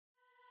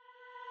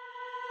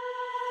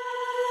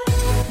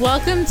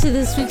Welcome to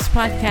this week's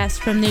podcast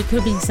from the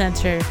Equipping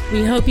Center.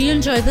 We hope you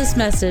enjoy this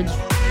message.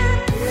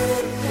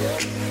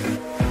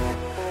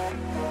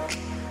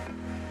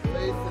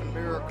 Faith and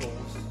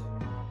miracles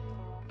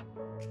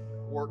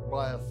work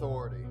by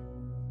authority.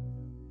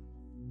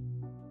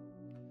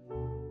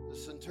 The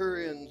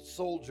centurion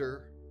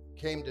soldier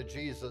came to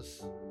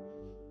Jesus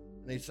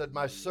and he said,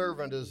 "My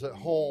servant is at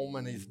home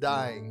and he's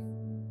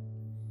dying.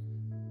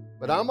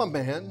 But I'm a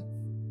man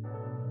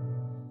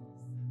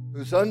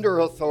who's under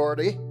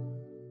authority,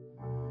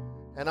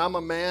 and I'm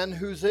a man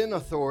who's in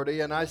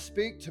authority, and I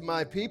speak to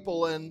my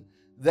people and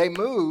they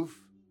move,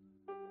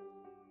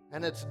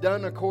 and it's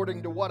done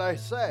according to what I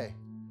say."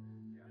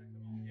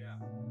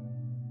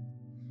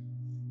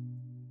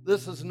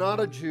 This is not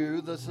a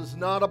Jew. This is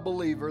not a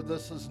believer.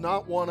 This is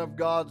not one of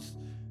God's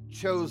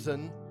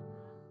chosen.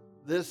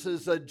 This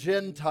is a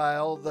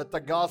Gentile that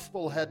the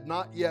gospel had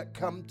not yet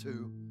come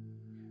to.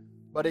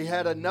 But he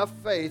had enough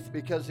faith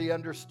because he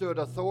understood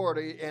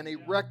authority and he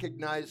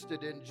recognized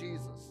it in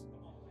Jesus.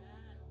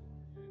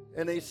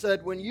 And he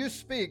said, when you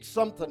speak,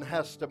 something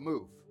has to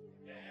move.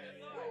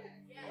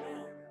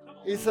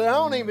 He said, I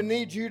don't even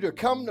need you to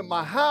come to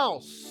my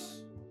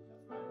house.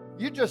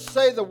 You just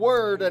say the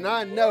word and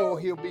I know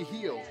he'll be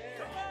healed.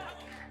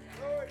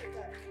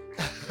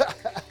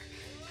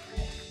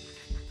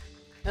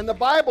 And the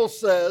Bible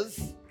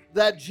says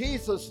that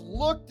Jesus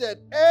looked at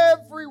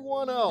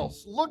everyone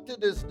else, looked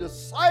at his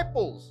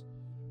disciples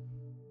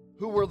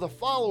who were the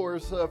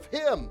followers of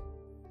him,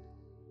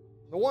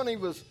 the one he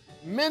was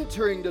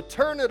mentoring to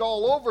turn it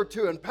all over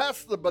to and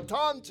pass the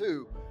baton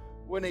to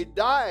when he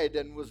died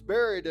and was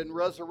buried and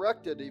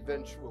resurrected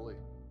eventually.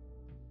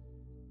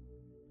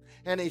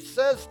 And he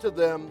says to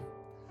them,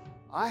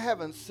 I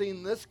haven't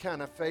seen this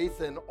kind of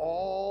faith in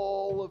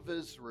all of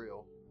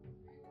Israel.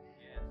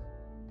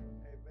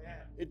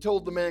 He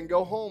told the man,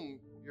 go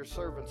home, your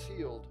servant's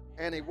healed.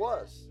 And he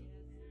was.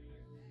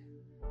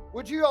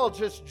 Would you all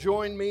just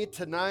join me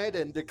tonight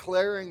in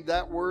declaring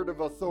that word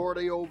of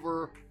authority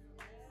over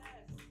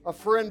a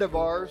friend of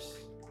ours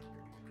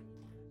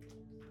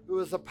who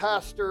is a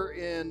pastor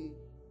in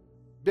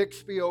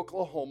Bixby,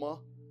 Oklahoma,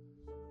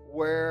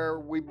 where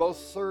we both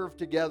served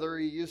together.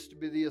 He used to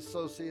be the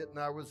associate and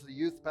I was the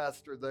youth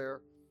pastor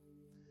there.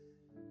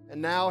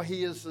 And now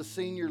he is the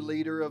senior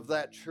leader of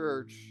that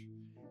church.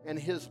 And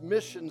his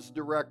missions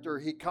director,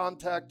 he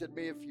contacted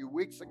me a few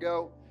weeks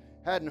ago,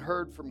 hadn't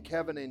heard from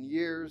Kevin in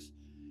years,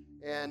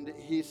 and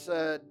he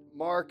said,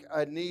 Mark,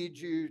 I need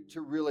you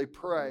to really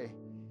pray.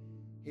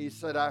 He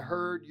said, I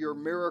heard your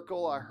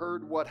miracle, I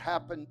heard what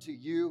happened to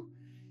you,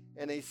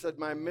 and he said,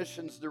 my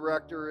missions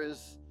director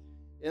is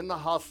in the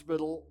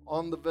hospital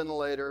on the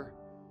ventilator,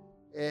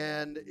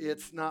 and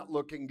it's not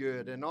looking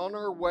good. And on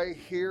our way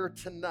here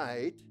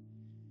tonight,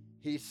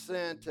 he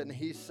sent and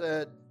he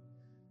said,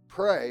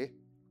 pray.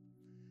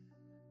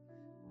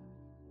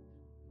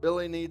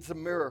 Billy needs a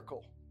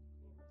miracle.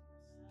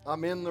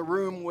 I'm in the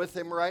room with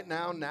him right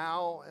now.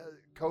 Now,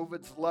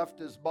 COVID's left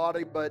his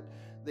body, but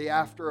the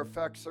after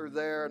effects are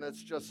there, and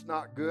it's just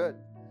not good.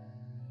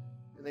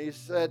 And he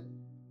said,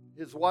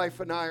 his wife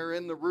and I are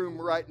in the room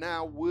right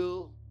now.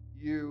 Will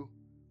you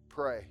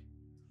pray?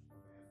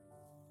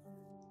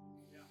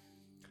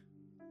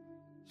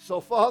 So,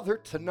 Father,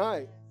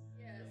 tonight,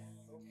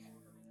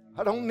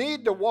 I don't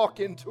need to walk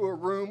into a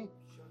room.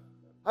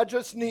 I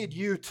just need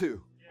you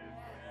to.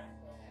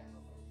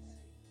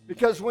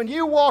 Because when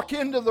you walk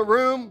into the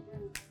room,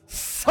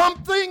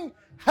 something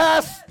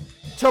has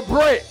to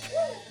break.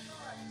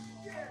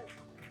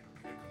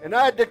 And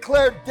I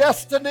declare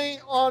destiny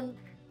on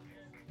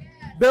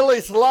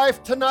Billy's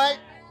life tonight.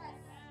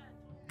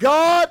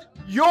 God,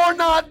 you're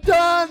not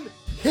done.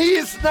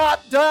 He's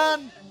not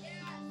done.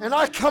 And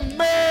I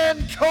command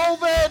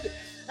COVID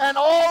and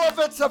all of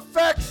its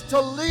effects to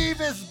leave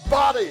his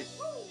body.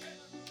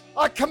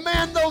 I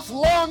command those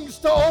lungs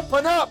to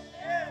open up,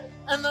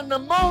 and the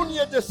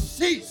pneumonia to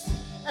cease,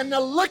 and the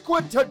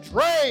liquid to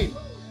drain.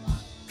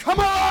 Come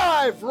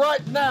alive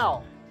right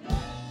now.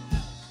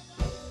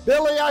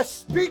 Billy, I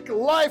speak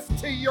life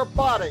to your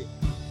body.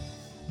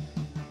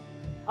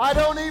 I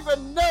don't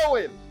even know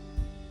him,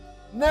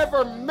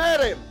 never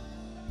met him.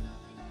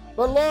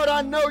 But Lord,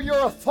 I know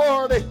your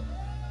authority.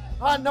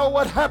 I know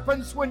what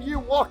happens when you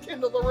walk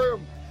into the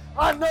room.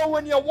 I know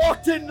when you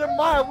walked into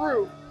my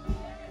room,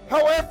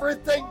 how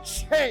everything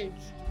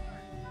changed.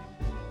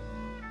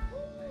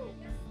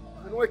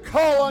 And we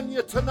call on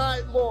you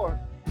tonight, Lord.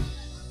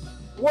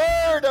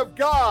 Word of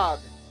God,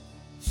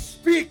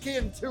 speak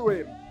into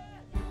him,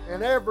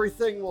 and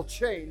everything will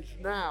change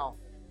now.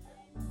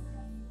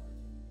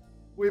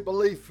 We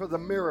believe for the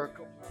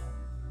miracle.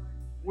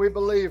 We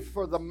believe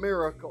for the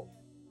miracle.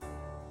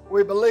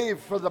 We believe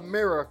for the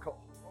miracle.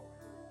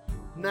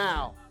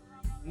 Now.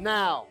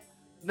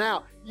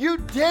 You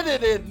did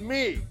it in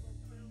me,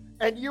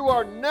 and you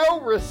are no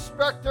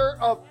respecter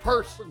of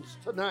persons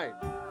tonight.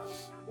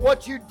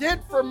 What you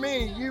did for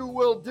me, you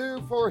will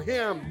do for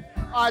him.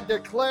 I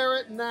declare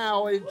it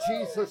now in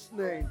Jesus'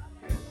 name.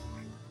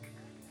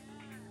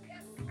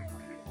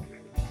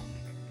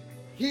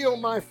 Heal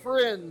my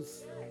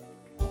friends.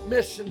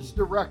 missions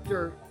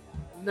director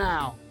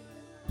now.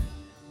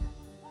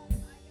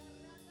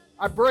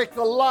 I break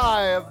the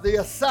lie of the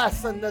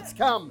assassin that's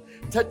come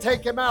to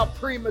take him out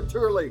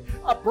prematurely.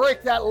 I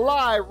break that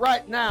lie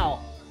right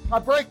now. I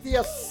break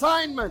the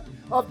assignment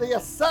of the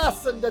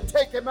assassin to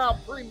take him out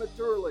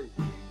prematurely.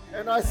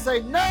 And I say,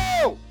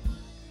 no!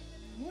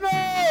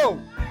 No!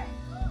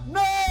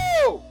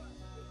 No!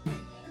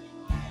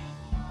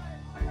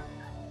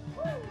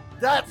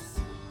 That's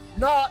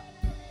not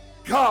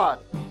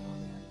God.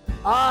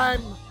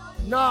 I'm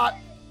not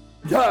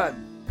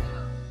done.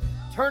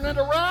 Turn it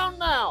around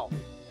now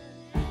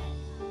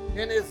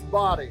in his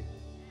body.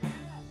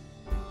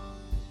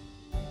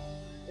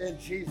 In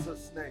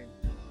Jesus' name.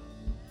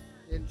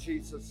 In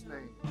Jesus'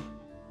 name.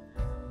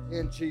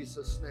 In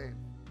Jesus' name.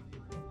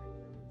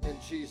 In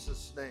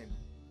Jesus' name.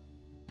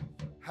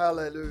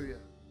 Hallelujah.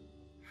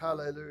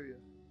 Hallelujah.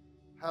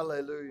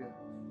 Hallelujah.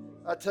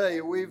 I tell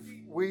you,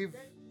 we've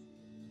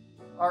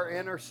our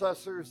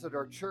intercessors at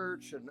our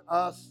church and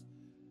us,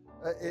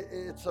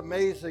 it's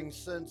amazing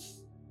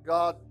since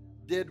God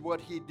did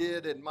what he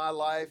did in my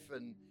life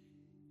and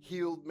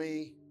healed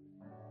me,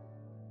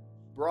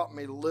 brought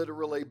me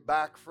literally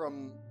back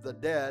from the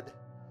dead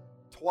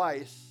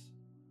twice.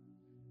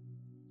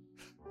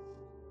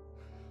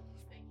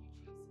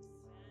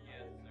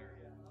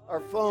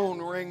 Our phone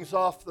rings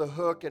off the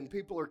hook and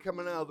people are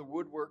coming out of the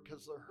woodwork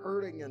because they're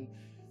hurting and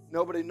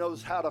nobody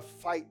knows how to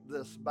fight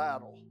this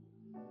battle.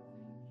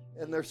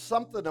 And there's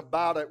something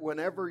about it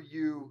whenever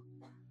you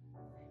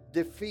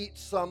defeat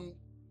some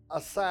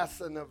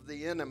assassin of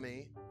the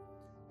enemy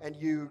and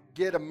you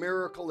get a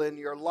miracle in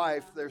your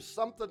life, there's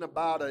something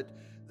about it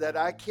that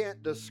I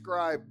can't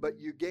describe, but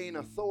you gain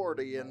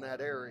authority in that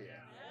area.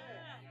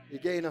 You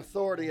gain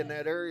authority in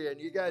that area.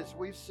 And you guys,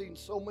 we've seen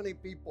so many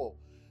people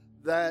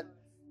that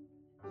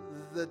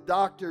the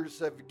doctors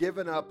have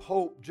given up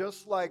hope,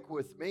 just like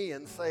with me,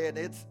 and saying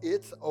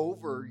it's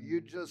over.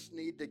 You just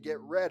need to get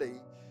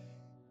ready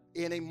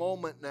any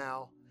moment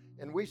now.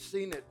 And we've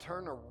seen it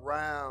turn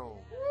around.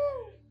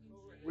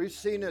 We've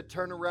seen it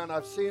turn around.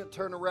 I've seen it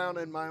turn around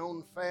in my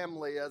own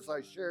family, as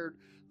I shared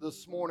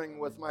this morning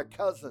with my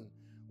cousin,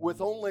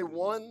 with only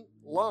one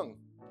lung,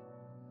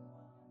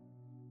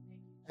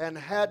 and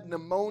had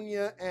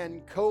pneumonia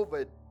and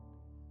COVID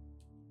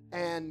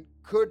and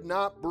could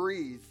not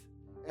breathe.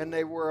 And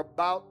they were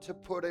about to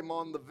put him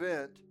on the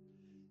vent.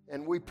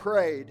 And we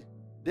prayed.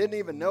 Didn't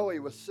even know he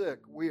was sick.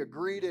 We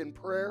agreed in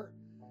prayer.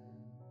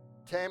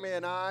 Tammy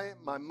and I,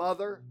 my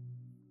mother.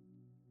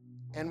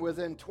 And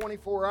within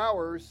 24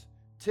 hours,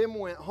 Tim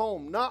went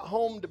home. Not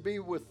home to be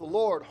with the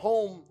Lord,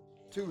 home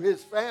to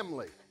his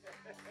family.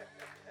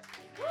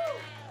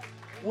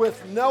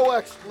 With no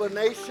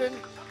explanation.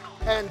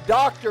 And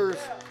doctors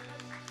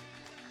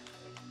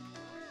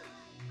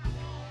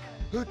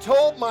who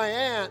told my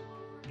aunt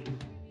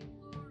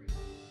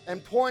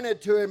and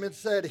pointed to him and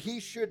said, he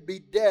should be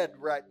dead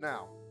right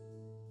now.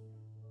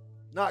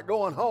 Not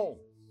going home.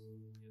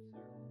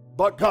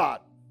 But God.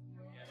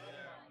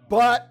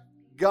 But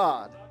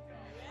God.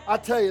 I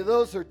tell you,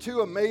 those are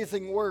two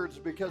amazing words,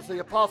 because the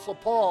Apostle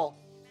Paul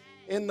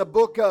in the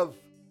book of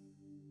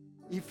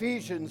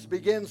Ephesians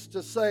begins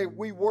to say,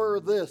 we were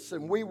this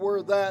and we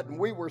were that and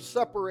we were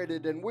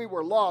separated and we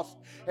were lost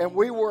and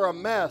we were a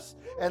mess.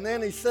 And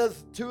then he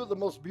says two of the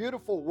most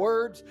beautiful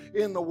words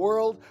in the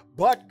world,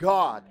 but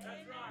God.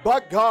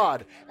 But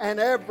God. And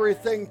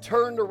everything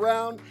turned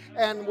around.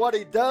 And what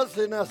he does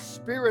in us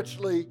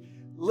spiritually,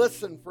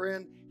 listen,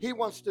 friend, he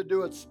wants to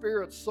do it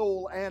spirit,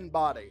 soul, and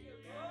body.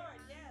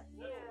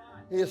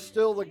 He is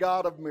still the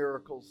God of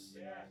miracles.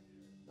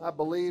 I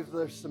believe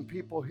there's some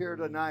people here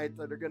tonight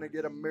that are going to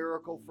get a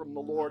miracle from the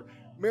Lord.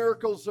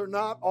 Miracles are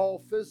not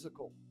all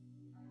physical.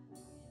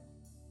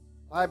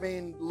 I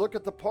mean, look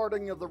at the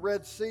parting of the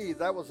Red Sea.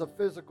 That was a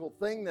physical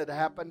thing that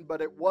happened,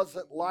 but it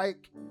wasn't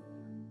like,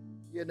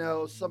 you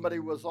know, somebody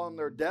was on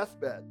their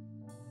deathbed.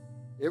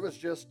 It was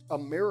just a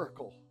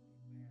miracle.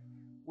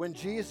 When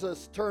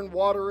Jesus turned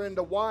water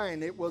into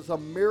wine, it was a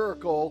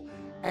miracle,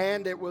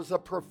 and it was a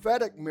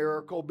prophetic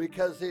miracle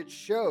because it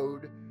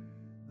showed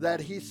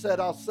that he said,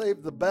 I'll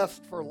save the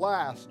best for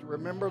last.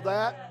 Remember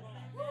that?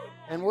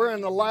 And we're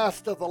in the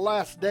last of the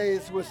last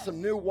days with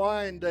some new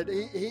wine that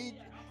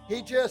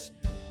he just,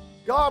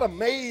 God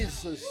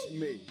amazes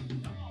me.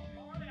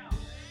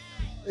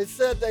 They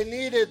said they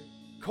needed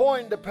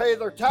coin to pay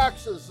their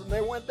taxes, and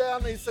they went down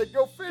and he said,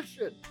 go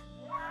fishing.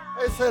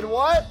 They said,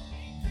 what?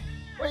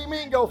 What do you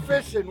mean go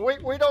fishing?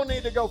 We don't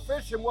need to go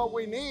fishing. What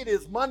we need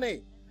is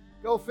money.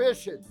 Go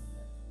fishing.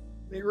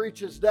 And he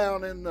reaches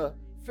down in the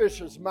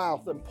fish's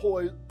mouth and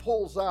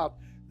pulls out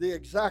the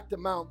exact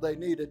amount they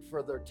needed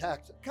for their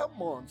taxes.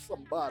 Come on,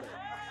 somebody.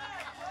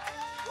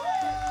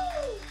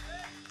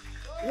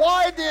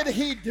 Why did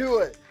he do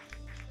it?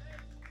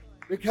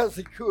 Because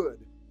he could.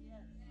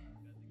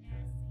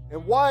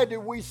 And why do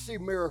we see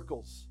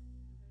miracles?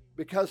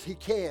 Because he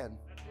can.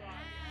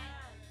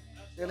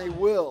 And he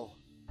will.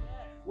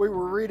 We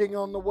were reading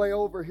on the way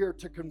over here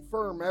to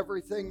confirm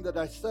everything that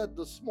I said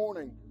this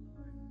morning.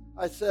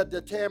 I said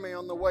to Tammy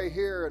on the way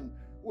here, and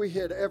we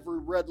hit every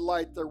red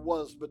light there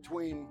was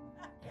between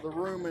the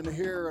room and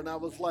here, and I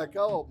was like,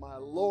 oh my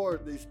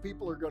Lord, these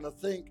people are going to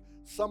think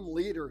some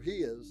leader he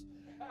is.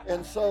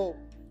 And so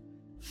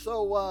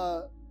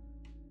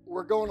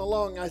we're going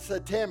along. I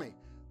said, Tammy,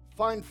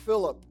 find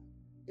Philip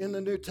in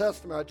the New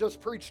Testament. I just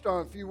preached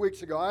on a few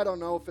weeks ago. I don't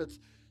know if it's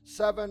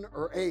 7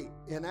 or 8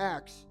 in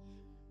Acts.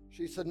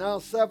 She said, no,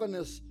 7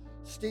 is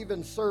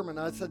Stephen's sermon.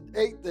 I said,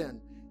 8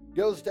 then.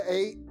 Goes to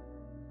 8.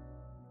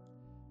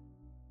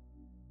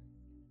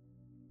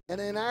 And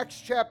in Acts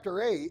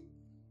chapter 8,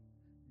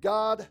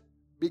 God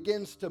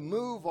begins to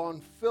move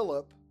on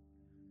Philip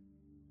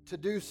to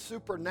do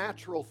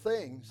supernatural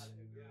things.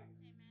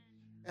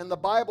 And the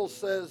Bible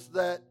says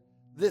that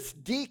this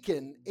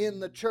deacon in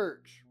the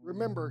church,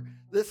 remember,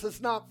 this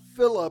is not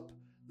Philip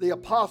the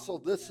apostle,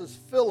 this is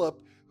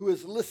Philip who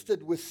is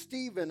listed with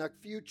Stephen a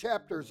few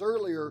chapters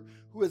earlier,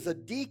 who is a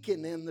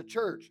deacon in the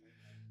church.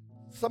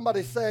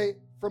 Somebody say,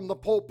 from the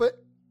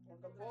pulpit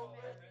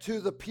to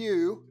the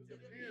pew,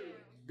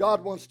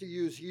 God wants to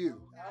use you.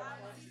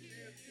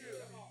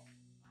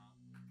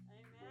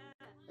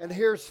 And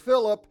here's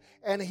Philip,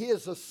 and he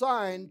is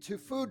assigned to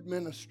food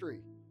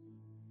ministry.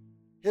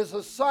 His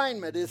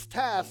assignment, his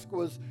task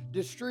was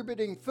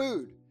distributing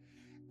food.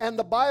 And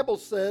the Bible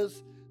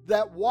says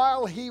that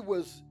while he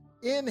was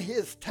in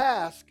his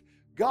task,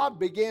 God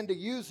began to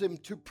use him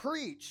to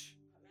preach.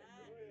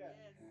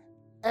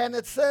 And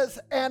it says,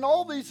 and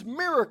all these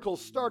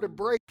miracles started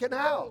breaking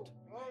out.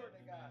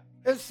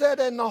 It said,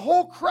 and the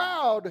whole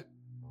crowd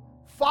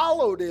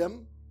followed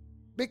him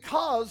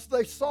because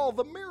they saw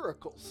the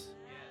miracles.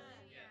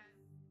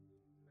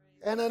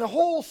 And a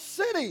whole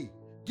city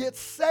gets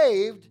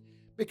saved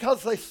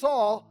because they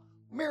saw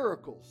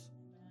miracles.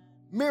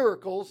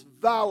 Miracles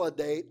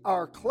validate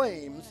our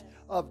claims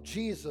of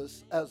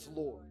Jesus as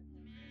Lord.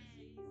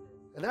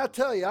 And I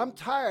tell you, I'm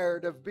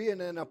tired of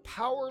being in a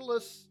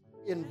powerless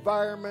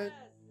environment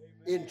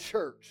in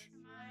church.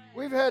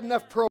 We've had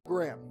enough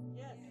program.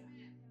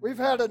 We've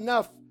had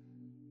enough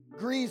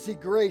greasy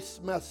grace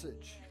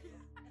message.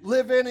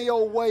 Live any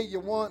old way you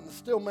want and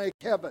still make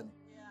heaven.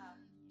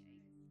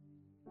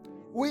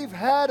 We've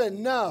had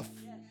enough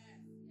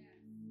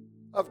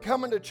of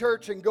coming to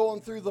church and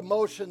going through the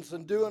motions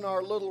and doing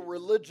our little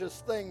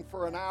religious thing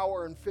for an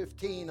hour and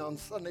 15 on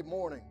Sunday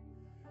morning.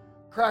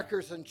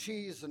 Crackers and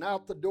cheese and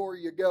out the door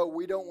you go.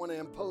 We don't want to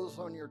impose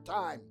on your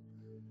time.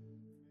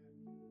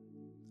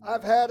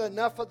 I've had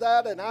enough of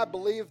that, and I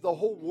believe the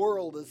whole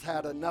world has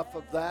had enough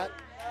of that.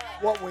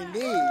 What we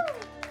need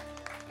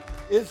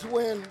is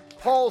when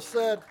Paul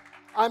said,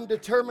 I'm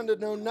determined to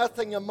know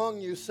nothing among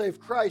you save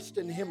Christ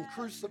and Him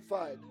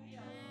crucified.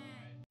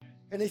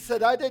 And he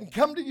said, I didn't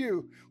come to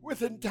you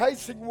with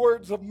enticing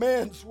words of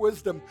man's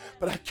wisdom,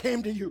 but I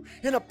came to you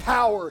in a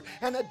power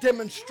and a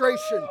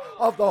demonstration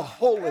of the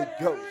Holy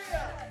Ghost.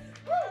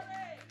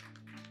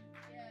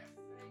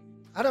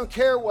 I don't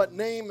care what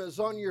name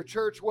is on your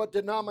church, what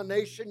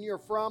denomination you're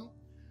from.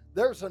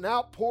 There's an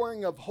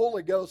outpouring of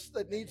Holy Ghost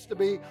that needs to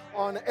be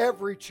on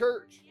every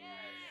church.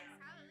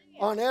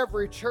 On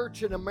every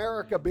church in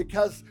America,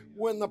 because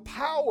when the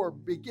power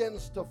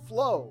begins to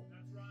flow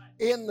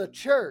in the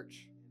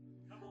church,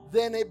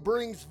 then it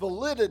brings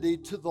validity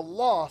to the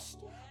lost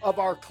of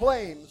our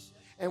claims.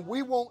 And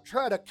we won't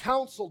try to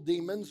counsel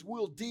demons,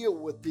 we'll deal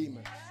with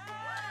demons.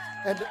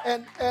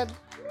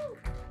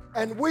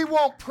 And we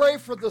won't pray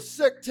for the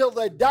sick till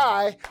they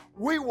die.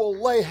 We will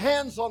lay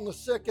hands on the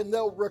sick and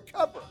they'll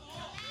recover.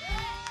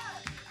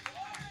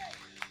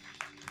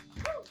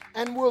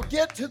 And we'll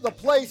get to the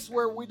place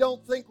where we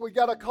don't think we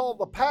got to call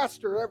the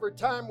pastor every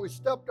time we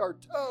stubbed our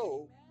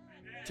toe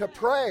to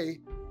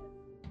pray.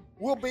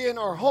 We'll be in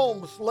our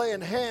homes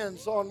laying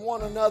hands on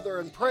one another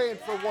and praying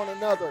for one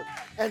another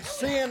and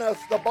seeing us,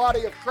 the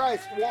body of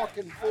Christ, walk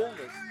in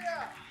fullness.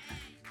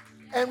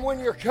 And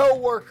when your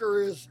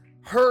coworker is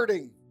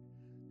hurting,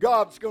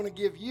 God's going to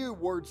give you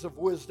words of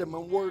wisdom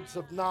and words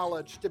of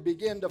knowledge to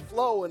begin to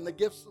flow in the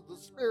gifts of the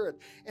Spirit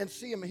and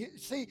see Him.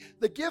 See,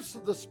 the gifts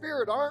of the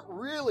Spirit aren't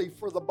really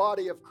for the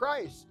body of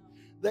Christ.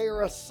 They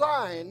are a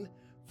sign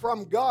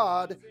from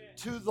God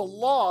to the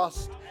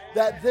lost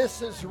that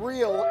this is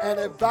real, and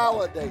it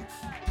validates.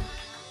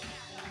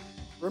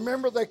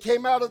 Remember, they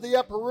came out of the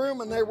upper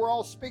room and they were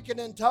all speaking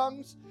in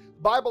tongues.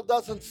 The Bible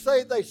doesn't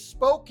say they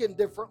spoke in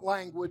different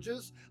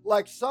languages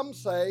like some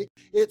say.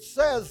 It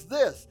says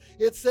this.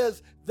 It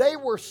says they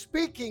were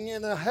speaking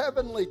in a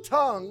heavenly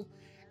tongue,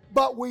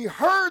 but we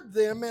heard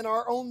them in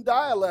our own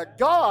dialect.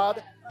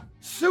 God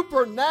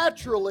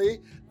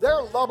supernaturally,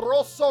 and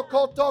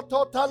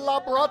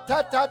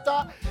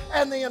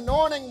the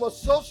anointing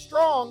was so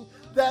strong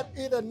that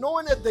it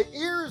anointed the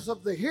ears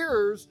of the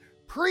hearers,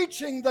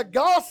 preaching the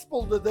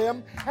gospel to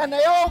them, and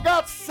they all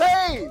got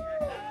saved.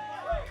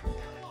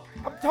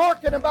 I'm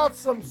talking about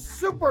some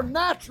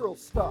supernatural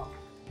stuff.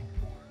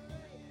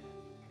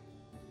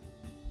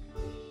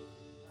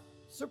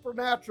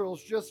 Supernatural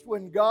is just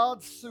when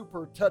God's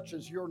super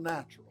touches your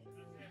natural.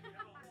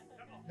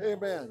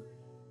 Amen.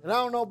 And I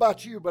don't know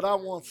about you, but I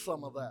want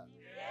some of that.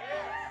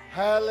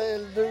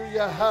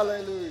 Hallelujah,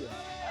 hallelujah.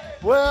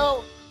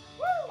 Well,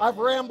 I've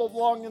rambled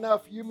long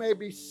enough. You may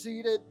be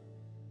seated.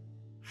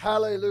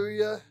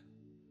 Hallelujah.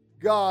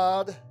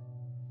 God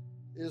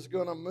is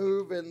going to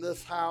move in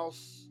this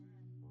house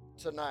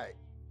tonight.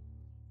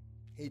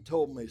 He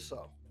told me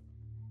so.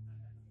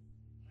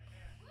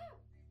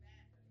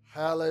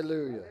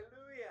 Hallelujah.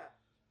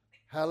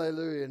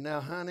 Hallelujah.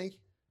 Now, honey,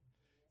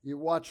 you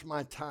watch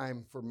my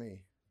time for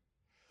me,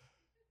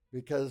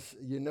 because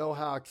you know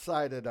how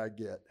excited I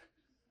get.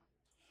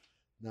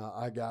 Now,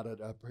 I got it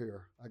up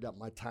here. I got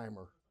my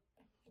timer.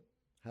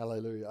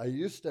 Hallelujah. I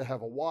used to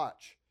have a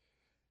watch,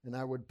 and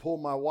I would pull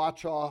my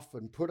watch off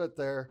and put it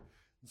there.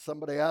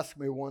 Somebody asked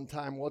me one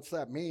time, what's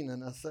that mean?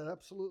 And I said,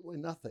 absolutely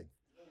nothing.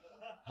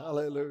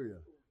 Hallelujah.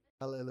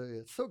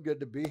 Hallelujah. It's so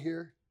good to be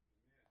here.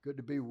 Good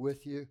to be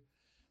with you.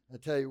 I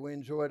tell you, we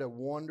enjoyed a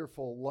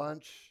wonderful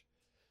lunch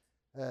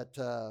at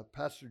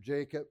Pastor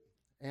Jacob,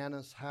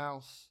 Anna's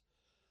house,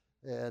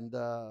 and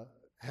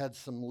had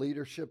some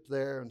leadership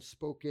there and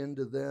spoke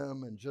into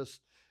them, and just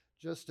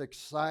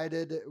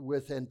excited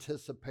with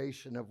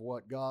anticipation of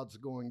what God's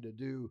going to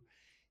do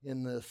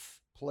in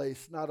this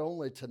place, not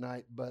only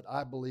tonight, but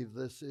I believe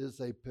this is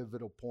a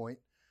pivotal point,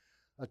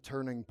 a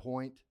turning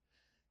point.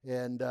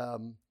 And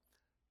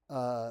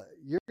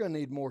you're going to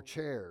need more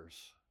chairs.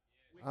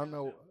 I don't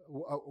know.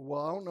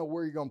 Well, I don't know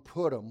where you're going to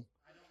put them.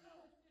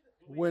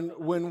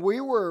 When we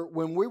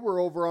were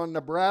over on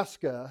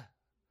Nebraska,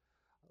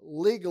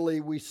 legally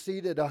we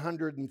seated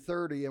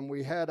 130, and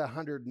we had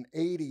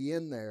 180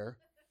 in there.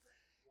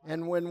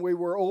 And when we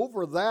were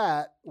over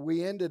that,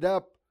 we ended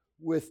up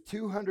with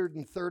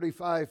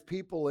 235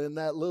 people in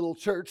that little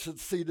church that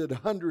seated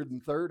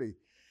 130.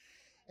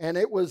 And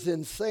it was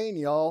insane,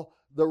 y'all.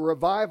 The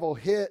revival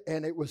hit,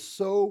 and it was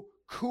so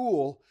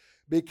cool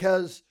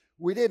because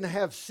we didn't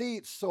have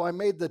seats, so I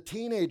made the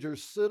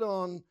teenagers sit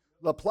on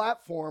the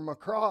platform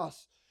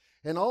across.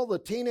 And all the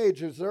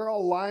teenagers, they're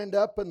all lined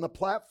up in the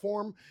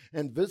platform,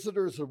 and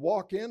visitors would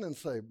walk in and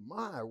say,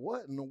 my,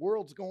 what in the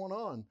world's going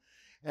on?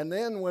 And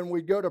then when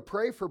we go to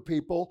pray for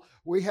people,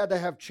 we had to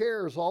have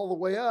chairs all the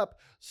way up.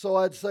 So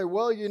I'd say,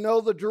 well, you know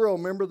the drill.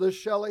 Remember this,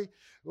 Shelley?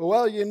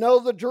 Well, you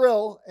know the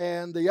drill.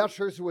 And the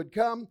ushers would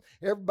come.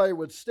 Everybody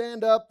would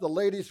stand up. The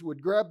ladies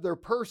would grab their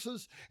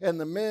purses, and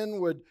the men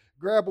would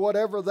grab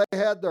whatever they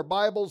had, their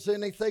Bibles,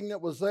 anything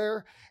that was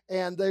there,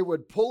 and they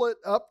would pull it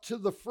up to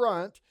the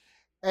front,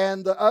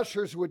 and the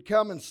ushers would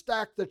come and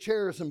stack the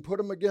chairs and put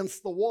them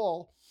against the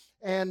wall.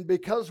 And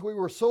because we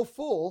were so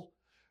full,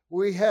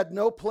 we had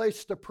no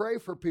place to pray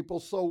for people,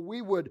 so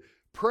we would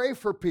pray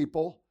for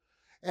people,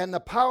 and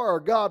the power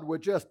of God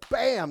would just,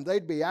 bam,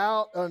 they'd be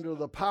out under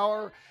the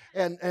power,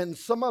 and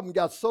some of them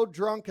got so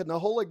drunk in the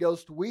Holy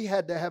Ghost, we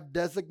had to have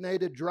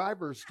designated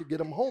drivers to get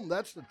them home.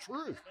 That's the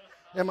truth.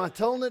 Am I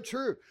telling the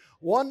truth?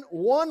 One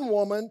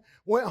woman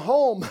went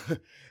home,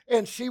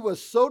 and she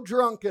was so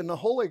drunk in the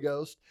Holy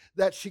Ghost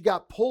that she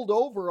got pulled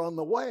over on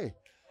the way.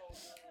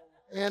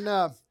 And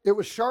it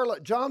was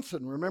Charlotte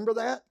Johnson, remember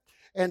that?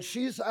 And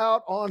she's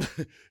out on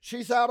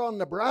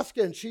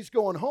Nebraska, and she's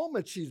going home,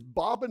 and she's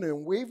bobbing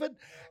and weaving,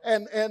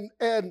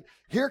 and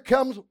here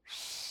comes,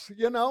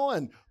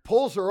 and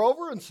pulls her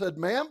over and said,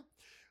 ma'am,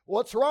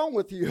 what's wrong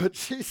with you? And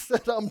she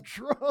said, I'm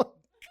drunk.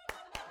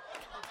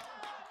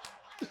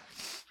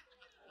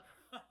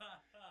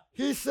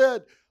 He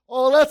said,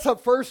 oh, that's the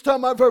first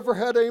time I've ever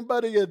had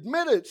anybody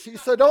admit it. She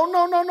said, oh,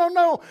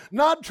 no,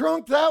 not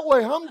drunk that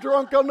way. I'm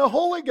drunk on the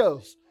Holy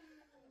Ghost.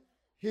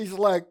 He's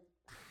like,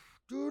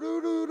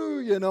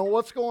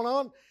 what's going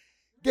on?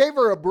 Gave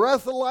her a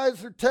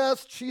breathalyzer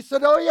test. She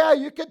said, oh, yeah,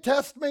 you can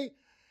test me.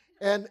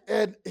 And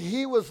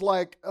he was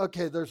like,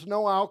 okay, there's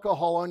no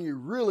alcohol on you.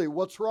 Really,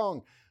 what's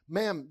wrong?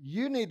 Ma'am,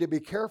 you need to be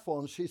careful.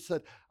 And she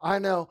said, I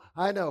know.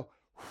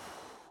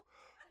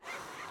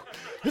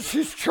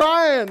 She's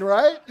trying,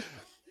 right?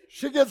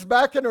 She gets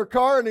back in her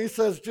car, and he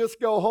says,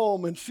 just go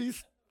home. And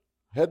she's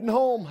heading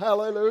home.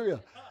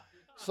 Hallelujah.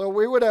 So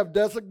we would have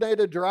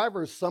designated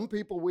drivers. Some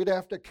people, we'd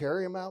have to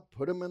carry them out,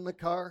 put them in the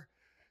car,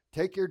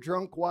 take your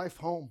drunk wife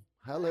home.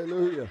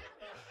 Hallelujah.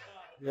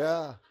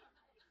 Yeah.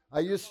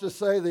 I used to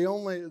say the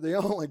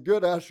only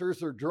good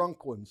ushers are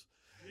drunk ones.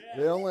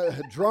 The only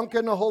drunk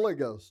in the Holy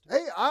Ghost.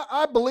 Hey,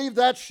 I believe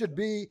that should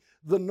be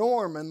the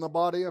norm in the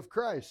body of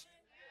Christ.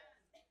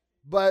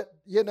 But,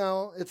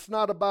 it's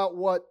not about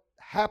what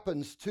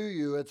happens to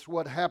you. It's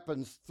what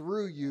happens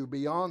through you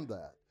beyond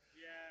that.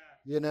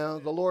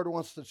 The Lord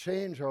wants to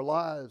change our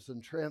lives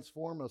and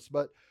transform us.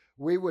 But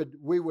we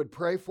would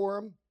pray for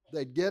them.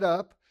 They'd get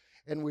up,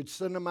 and we'd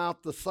send them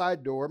out the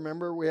side door.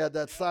 Remember, we had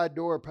that side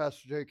door,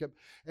 Pastor Jacob.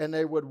 And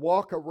they would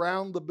walk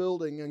around the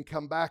building and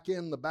come back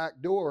in the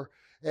back door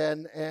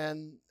and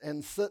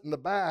sit in the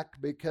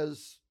back,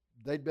 because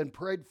they'd been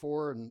prayed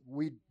for, and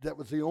that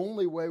was the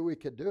only way we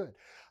could do it.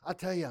 I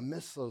tell you, I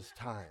miss those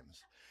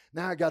times.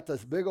 Now I got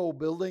this big old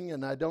building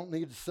and I don't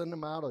need to send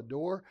them out a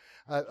door.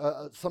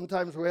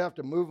 Sometimes we have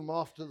to move them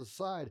off to the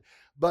side.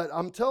 But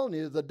I'm telling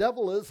you, the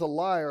devil is a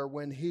liar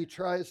when he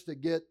tries to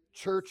get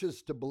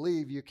churches to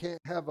believe you can't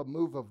have a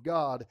move of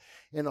God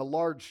in a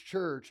large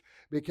church,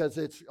 because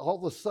it's all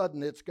of a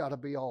sudden it's got to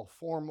be all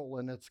formal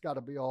and it's got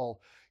to be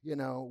all,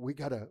 we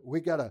got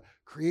to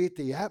create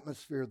the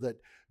atmosphere that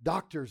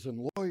doctors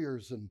and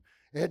lawyers and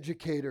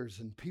educators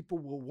and people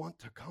will want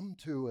to come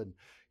to, and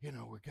we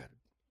got to,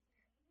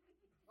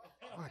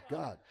 my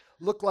God,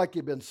 look like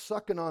you've been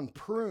sucking on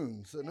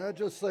prunes. And I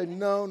just say,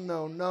 no.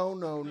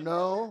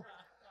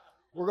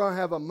 We're going to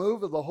have a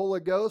move of the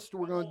Holy Ghost.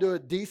 We're going to do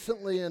it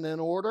decently and in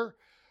order.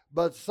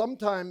 But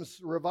sometimes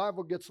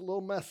revival gets a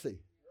little messy.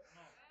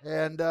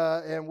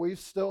 And we've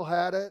still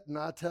had it. And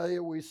I tell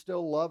you, we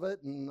still love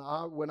it. And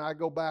when I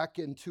go back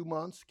in 2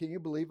 months, can you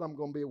believe I'm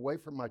going to be away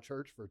from my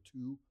church for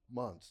 2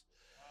 months?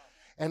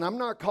 And I'm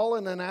not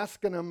calling and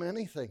asking them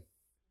anything.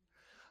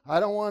 I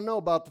don't want to know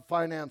about the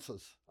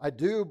finances. I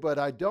do, but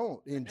I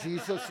don't, in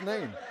Jesus'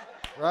 name,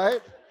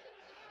 right?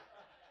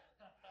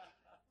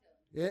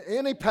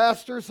 Any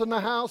pastors in the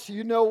house,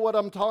 you know what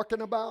I'm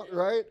talking about,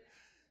 right?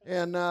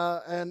 And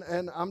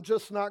I'm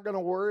just not going to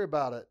worry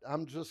about it.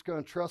 I'm just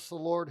going to trust the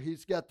Lord.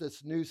 He's got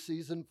this new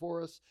season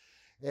for us.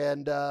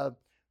 And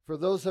for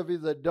those of you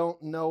that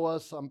don't know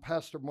us, I'm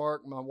Pastor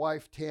Mark. My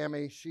wife,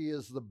 Tammy, she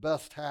is the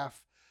best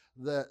half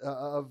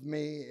of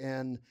me,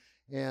 and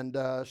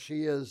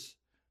she is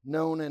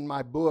known in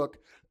my book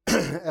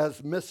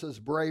as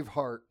Mrs.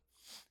 Braveheart.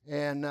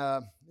 And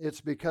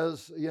it's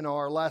because,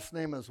 our last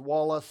name is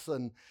Wallace,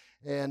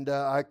 and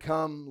I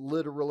come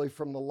literally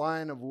from the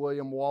line of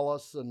William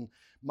Wallace, and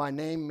my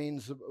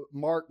name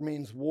Mark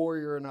means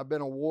warrior, and I've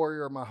been a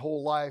warrior my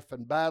whole life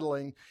and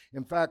battling.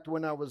 In fact,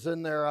 when I was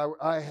in there,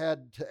 I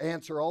had to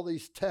answer all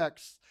these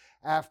texts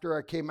after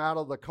I came out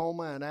of the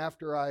coma and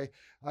after I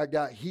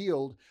got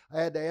healed.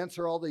 I had to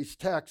answer all these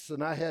texts,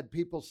 and I had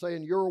people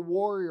saying, "You're a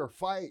warrior,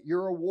 fight.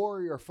 You're a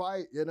warrior,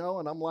 fight," and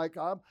I'm like,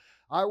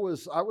 I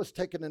was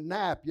taking a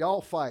nap, y'all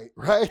fight,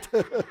 right?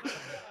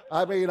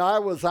 I mean, I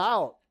was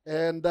out.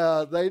 And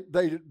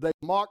they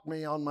mock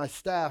me on my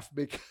staff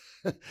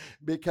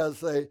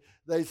because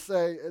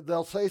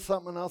they'll say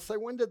something, and I'll say,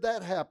 "When did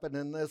that happen?"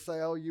 And they say,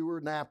 "Oh, you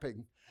were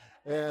napping."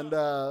 And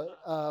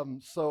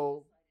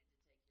so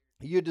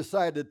you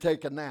decided to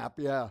take a nap,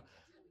 yeah.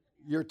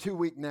 Your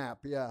 2-week nap,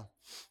 yeah.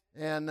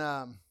 And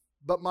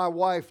but my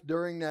wife,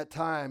 during that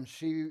time,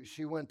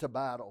 she went to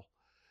battle.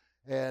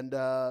 And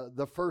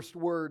the first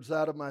words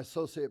out of my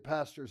associate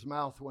pastor's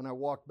mouth when I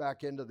walked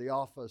back into the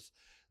office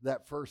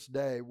that first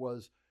day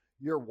was,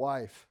 "Your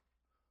wife."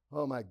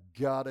 Oh my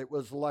God, it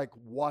was like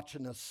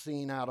watching a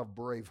scene out of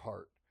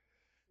Braveheart.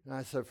 And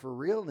I said, "For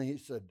real?" And he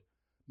said,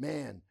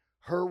 "Man,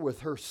 her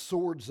with her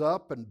swords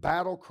up and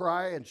battle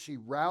cry," and she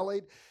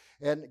rallied.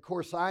 And of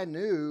course, I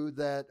knew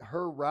that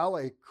her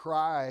rally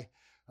cry,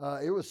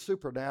 it was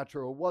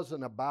supernatural. It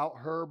wasn't about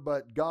her,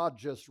 but God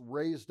just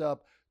raised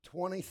up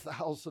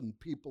 20,000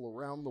 people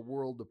around the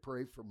world to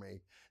pray for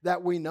me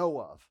that we know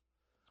of.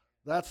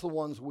 That's the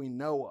ones we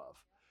know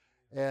of.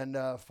 And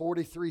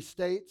 43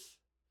 states,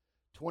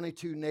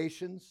 22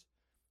 nations,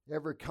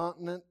 every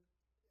continent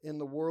in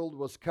the world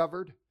was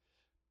covered.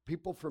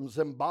 People from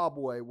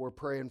Zimbabwe were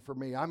praying for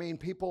me. I mean,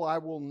 people I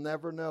will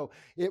never know.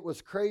 It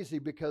was crazy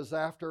because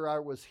after I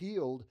was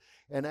healed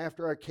and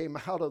after I came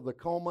out of the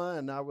coma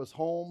and I was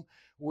home,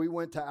 we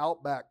went to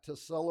Outback to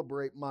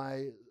celebrate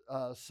my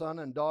son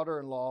and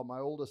daughter-in-law, my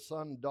oldest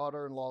son and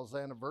daughter-in-law's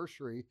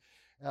anniversary.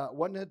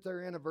 Wasn't it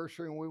their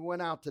anniversary? And we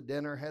went out to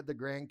dinner, had the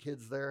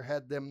grandkids there,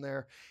 had them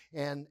there.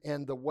 And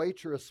the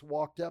waitress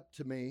walked up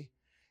to me,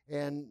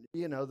 and,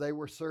 they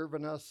were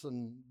serving us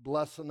and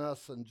blessing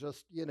us. And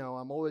just,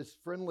 I'm always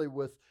friendly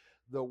with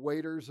the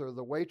waiters or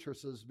the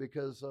waitresses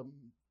because I'm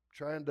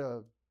trying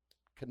to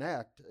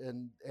connect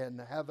and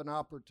have an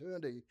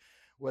opportunity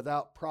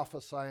without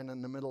prophesying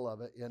in the middle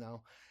of it,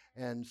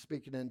 and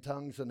speaking in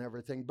tongues and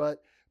everything. But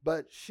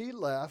she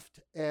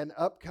left, and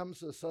up comes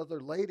this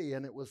other lady,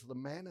 and it was the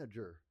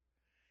manager.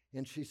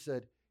 And she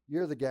said,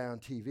 "You're the guy on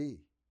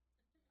TV."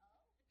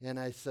 And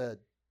I said,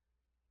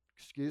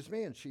 "Excuse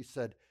me?" And she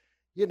said,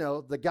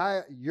 "The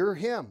guy, you're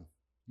him.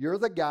 You're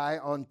the guy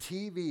on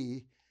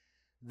TV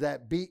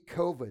that beat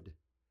COVID.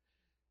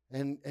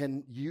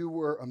 And you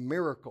were a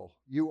miracle.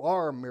 You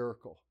are a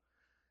miracle."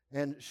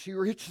 And she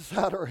reaches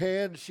out her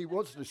hand. She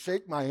wants to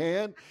shake my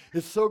hand.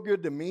 "It's so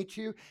good to meet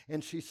you."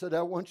 And she said,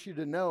 "I want you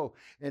to know."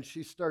 And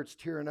she starts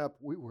tearing up.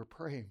 "We were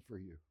praying for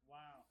you." Wow.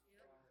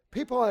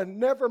 People I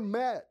never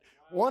met.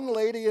 Wow. One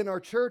lady in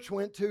our church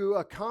went to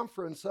a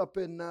conference up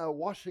in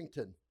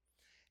Washington.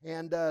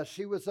 And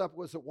she was up,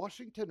 was it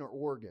Washington or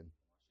Oregon?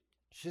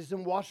 She's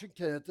in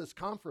Washington at this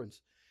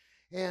conference.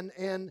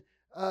 And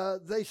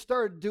they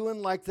started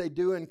doing like they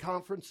do in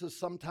conferences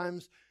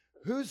sometimes.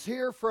 "Who's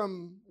here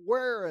from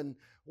where?" And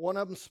one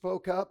of them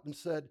spoke up and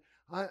said,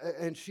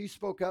 and she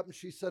spoke up and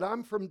she said,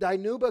 "I'm from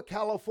Dinuba,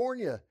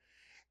 California."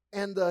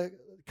 And the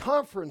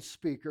conference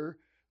speaker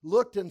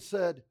looked and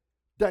said,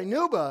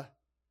 "Dinuba?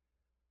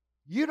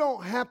 You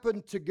don't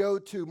happen to go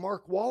to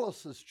Mark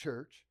Wallace's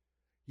church.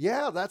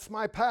 Yeah, that's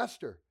my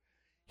pastor.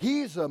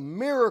 He's a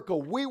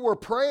miracle. We were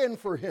praying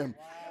for him.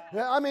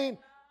 I mean,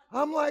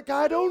 I'm like,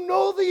 I don't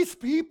know these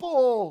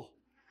people.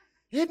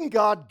 Isn't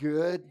God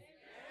good?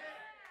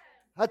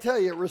 I tell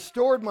you, it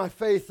restored my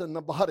faith in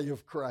the body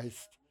of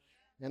Christ.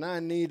 And I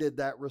needed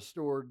that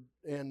restored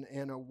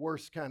in a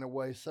worse kind of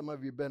way. Some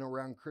of you have been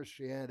around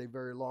Christianity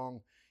very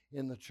long,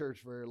 in the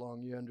church very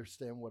long. You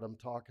understand what I'm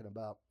talking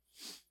about.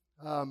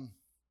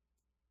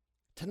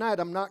 Tonight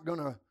I'm not going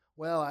to,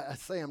 I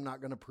say I'm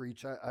not going to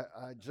preach.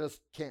 I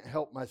just can't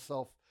help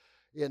myself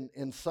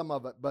in some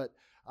of it. But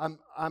I'm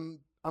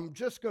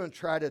just going to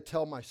try to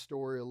tell my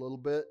story a little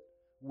bit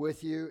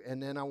with you.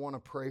 And then I want to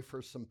pray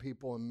for some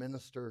people and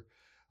minister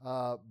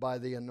by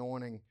the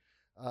anointing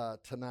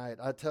tonight.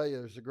 I tell you,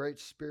 there's a great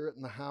spirit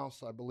in the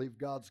house. I believe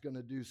God's going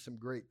to do some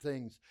great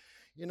things.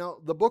 You know,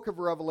 the book of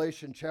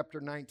Revelation,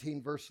 chapter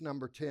 19, verse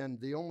number 10,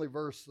 the only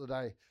verse that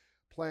I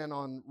plan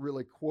on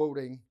really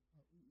quoting,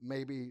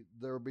 maybe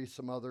there will be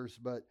some others,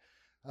 but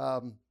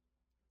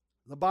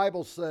the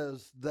Bible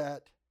says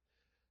that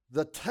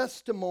the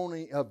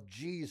testimony of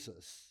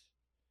Jesus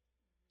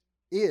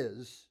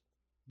is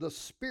the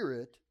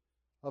spirit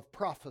of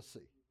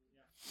prophecy.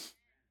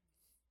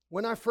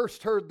 When I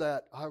first heard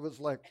that, I was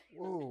like,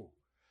 whoa,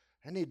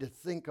 I need to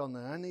think on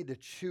that. I need to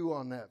chew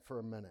on that for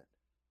a minute.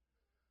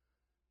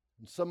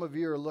 And some of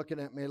you are looking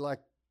at me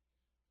like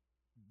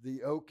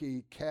the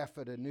Okie calf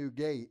at a new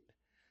gate.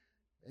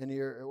 And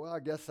I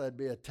guess that'd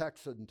be a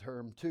Texan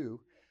term too.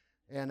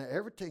 And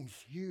everything's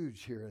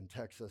huge here in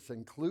Texas,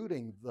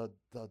 including the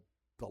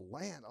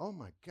land. Oh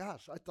my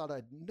gosh, I thought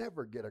I'd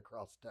never get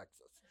across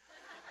Texas.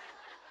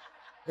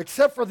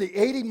 Except for the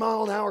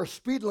 80-mile-an-hour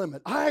speed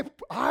limit.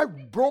 I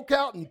broke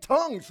out in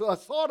tongues, so I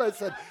saw it. I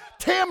said,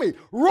 Tammy,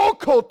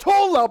 Roko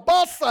Tola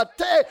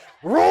Basate,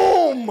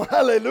 Rome,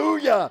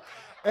 hallelujah.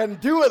 And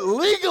do it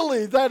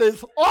legally. That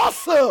is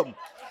awesome.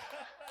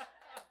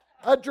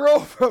 I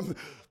drove from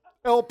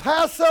El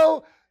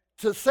Paso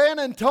to San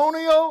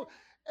Antonio,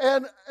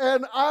 and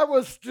I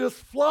was just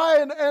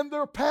flying, and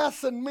they're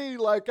passing me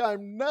like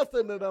I'm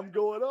nothing, and I'm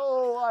going,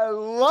 oh, I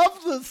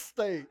love this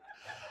state.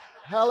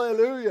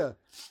 Hallelujah.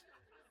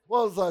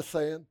 What was I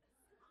saying?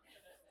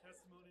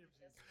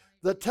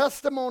 The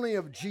testimony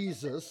of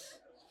Jesus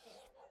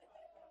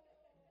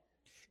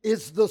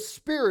is the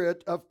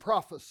spirit of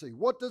prophecy.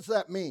 What does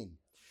that mean?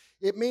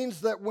 It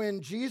means that when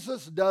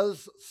Jesus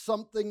does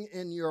something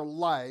in your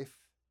life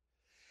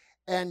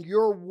and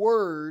your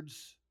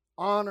words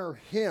honor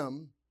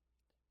him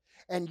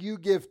and you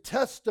give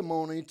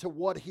testimony to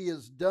what he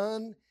has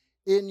done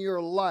in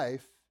your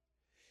life,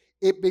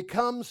 it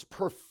becomes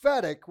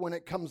prophetic when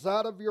it comes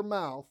out of your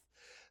mouth,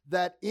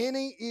 that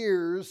any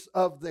ears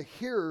of the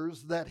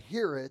hearers that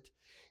hear it,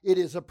 it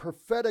is a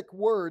prophetic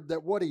word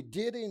that what he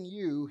did in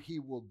you, he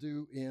will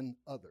do in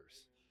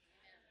others.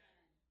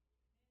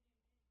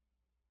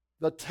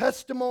 The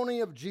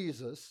testimony of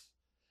Jesus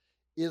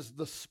is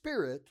the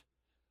spirit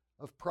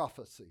of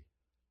prophecy.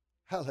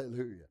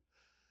 Hallelujah.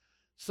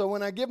 So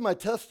when I give my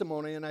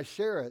testimony and I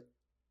share it,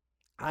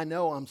 I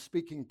know I'm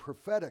speaking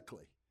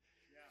prophetically.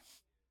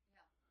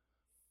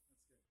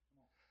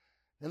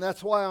 And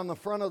that's why on the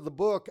front of the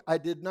book, I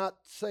did not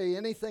say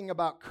anything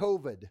about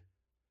COVID,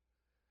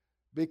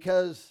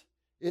 because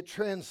it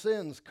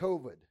transcends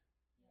COVID.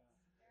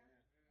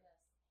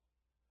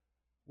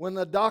 When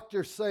the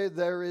doctors say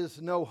there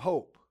is no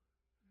hope,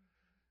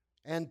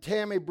 and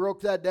Tammy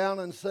broke that down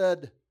and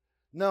said,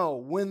 no,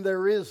 when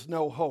there is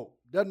no hope.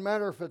 Doesn't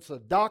matter if it's a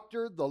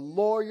doctor, the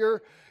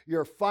lawyer,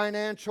 your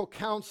financial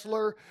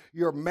counselor,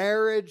 your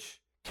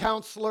marriage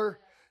counselor.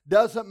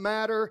 Doesn't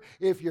matter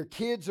if your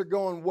kids are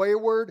going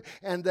wayward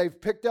and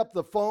they've picked up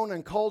the phone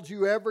and called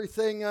you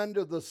everything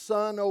under the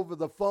sun over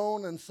the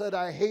phone and said,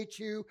 I hate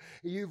you,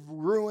 you've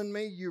ruined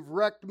me, you've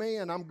wrecked me,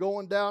 and I'm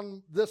going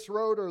down this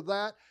road or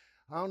that.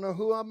 I don't know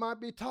who I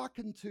might be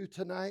talking to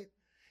tonight.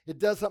 It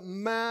doesn't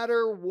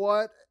matter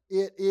what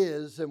it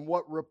is and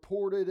what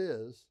report it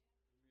is.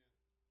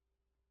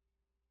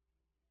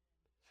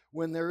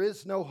 When there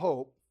is no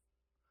hope,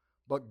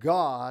 but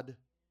God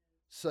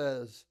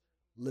says,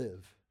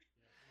 live.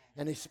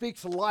 And he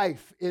speaks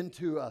life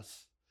into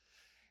us.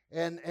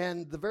 And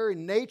the very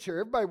nature,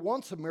 everybody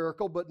wants a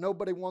miracle, but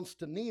nobody wants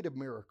to need a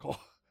miracle.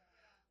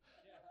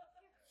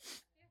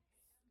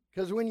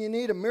 Because when you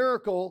need a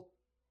miracle,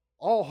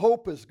 all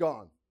hope is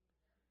gone.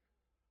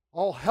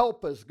 All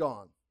help is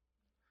gone.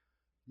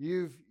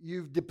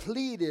 You've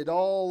depleted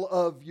all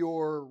of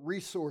your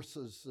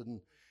resources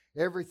and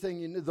everything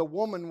you need. The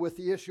woman with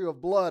the issue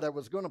of blood, I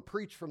was going to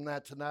preach from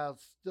that tonight. I'll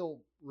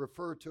still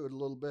refer to it a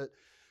little bit.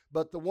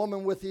 But the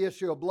woman with the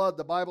issue of blood,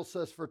 the Bible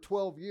says for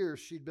 12 years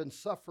she'd been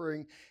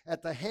suffering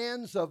at the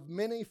hands of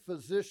many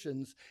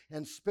physicians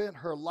and spent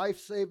her life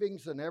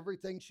savings and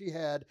everything she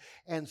had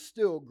and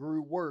still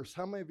grew worse.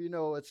 How many of you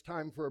know it's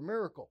time for a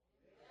miracle?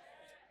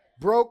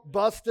 Broke,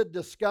 busted,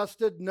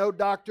 disgusted, no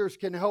doctors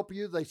can help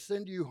you. They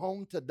send you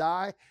home to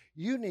die.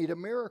 You need a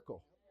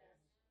miracle.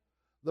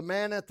 The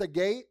man at the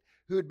gate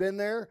who had been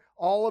there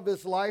all of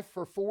his life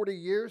for 40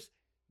 years,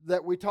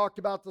 that we talked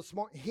about this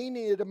morning, he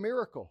needed a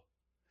miracle.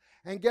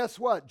 And guess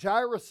what?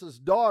 Jairus'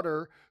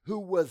 daughter, who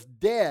was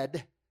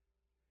dead,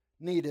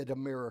 needed a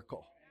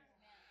miracle.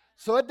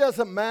 So it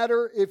doesn't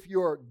matter if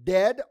you're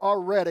dead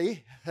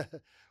already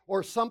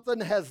or something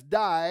has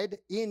died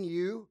in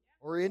you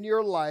or in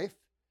your life.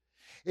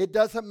 It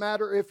doesn't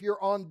matter if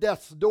you're on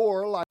death's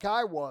door like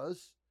I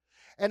was.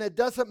 And it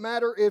doesn't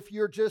matter if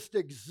you're just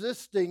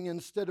existing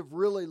instead of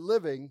really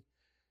living.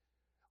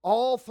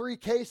 All three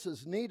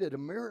cases needed a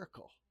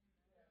miracle.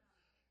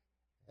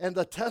 And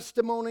the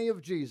testimony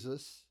of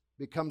Jesus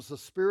becomes the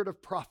spirit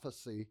of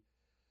prophecy.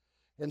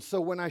 And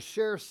so when I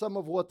share some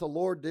of what the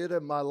Lord did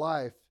in my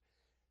life,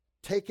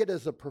 take it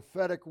as a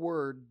prophetic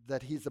word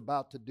that he's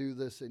about to do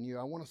this in you.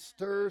 I want to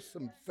stir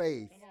some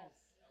faith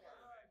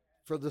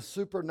for the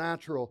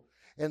supernatural.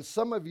 And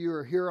some of you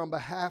are here on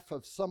behalf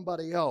of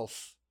somebody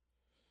else.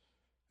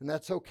 And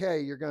that's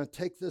okay. You're going to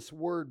take this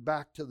word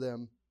back to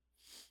them.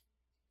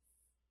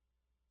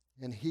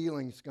 And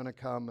healing's going to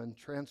come and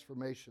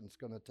transformation's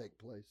going to take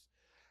place.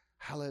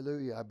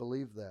 Hallelujah. I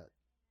believe that.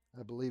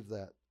 I believe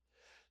that.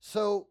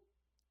 So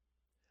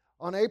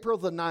on April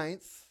the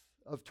 9th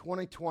of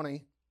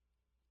 2020,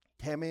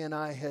 Tammy and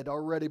I had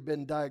already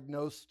been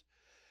diagnosed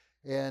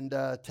and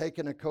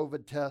taken a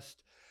COVID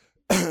test.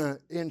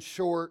 In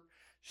short,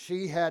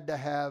 she had to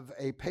have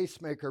a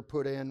pacemaker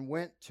put in,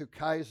 went to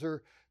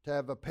Kaiser to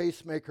have a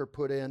pacemaker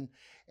put in.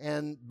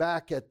 And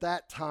back at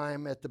that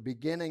time, at the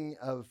beginning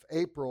of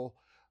April,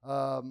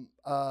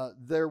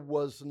 there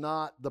was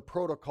not the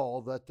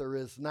protocol that there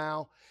is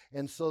now.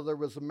 And so there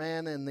was a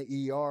man in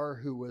the ER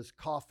who was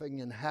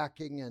coughing and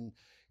hacking, and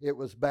it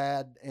was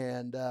bad.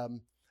 And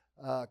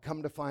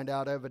come to find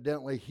out,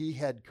 evidently, he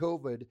had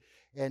COVID.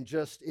 And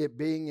just it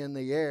being in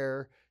the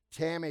air,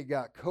 Tammy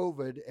got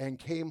COVID and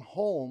came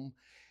home.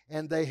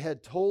 And they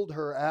had told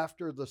her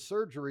after the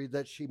surgery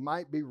that she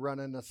might be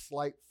running a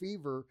slight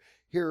fever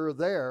here or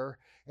there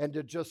and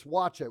to just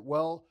watch it.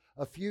 Well,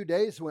 a few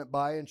days went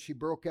by and she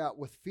broke out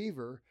with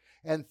fever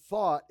and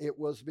thought it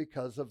was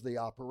because of the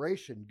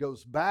operation.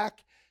 Goes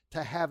back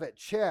to have it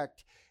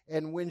checked.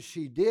 And when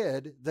she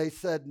did, they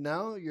said,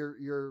 no,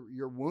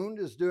 your wound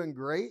is doing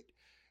great.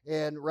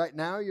 And right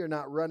now you're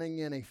not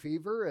running any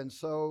fever. And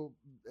so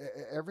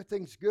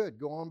everything's good.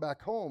 Go on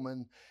back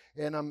home.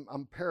 And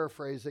I'm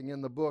paraphrasing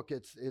in the book.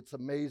 It's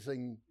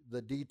amazing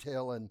the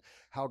detail and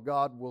how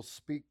God will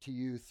speak to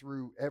you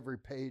through every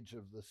page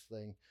of this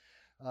thing.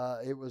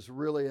 It was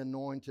really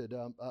anointed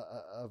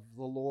of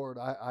the Lord.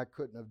 I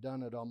couldn't have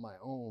done it on my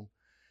own.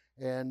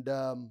 And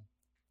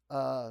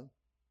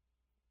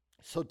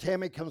so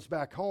Tammy comes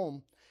back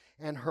home,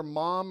 and her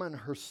mom and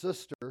her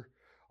sister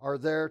are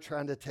there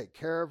trying to take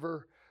care of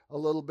her a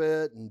little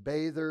bit and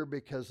bathe her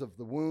because of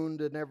the wound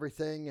and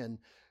everything. And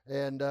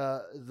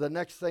the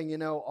next thing you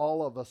know,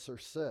 all of us are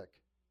sick.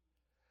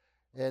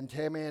 And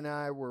Tammy and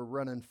I were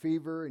running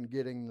fever and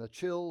getting the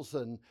chills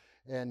and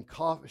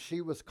cough.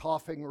 She was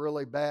coughing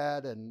really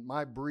bad, and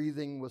my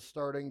breathing was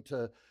starting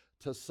to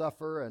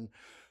suffer. And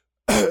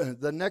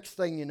the next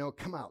thing you know,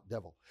 come out,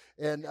 devil.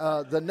 And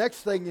the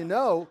next thing you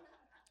know,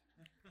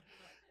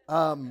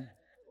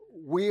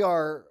 we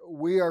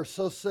are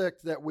so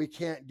sick that we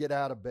can't get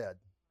out of bed.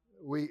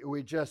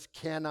 We just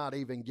cannot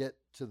even get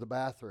to the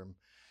bathroom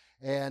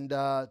and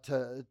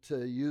to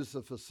use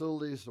the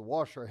facilities, to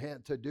wash our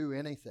hands, to do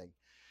anything.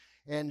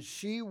 And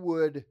she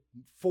would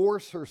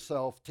force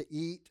herself to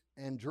eat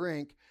and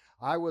drink.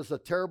 I was a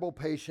terrible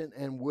patient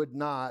and would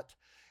not.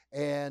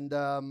 And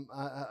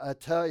I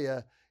tell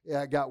you,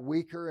 I got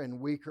weaker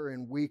and weaker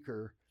and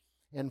weaker.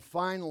 And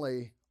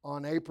finally,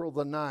 on April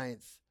the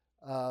 9th,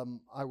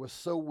 I was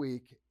so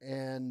weak,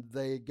 and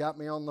they got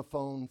me on the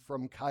phone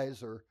from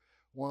Kaiser,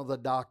 one of the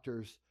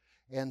doctors,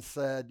 and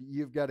said,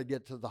 you've got to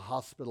get to the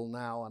hospital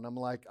now. And I'm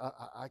like,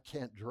 I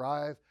can't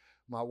drive.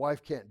 My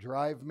wife can't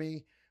drive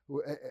me.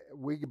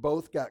 We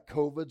both got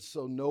COVID,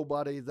 so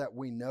nobody that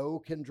we know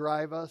can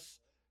drive us,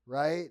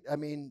 right? I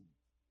mean,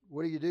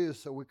 what do you do?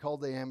 So we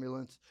called the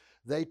ambulance.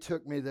 They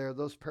took me there.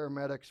 Those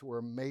paramedics were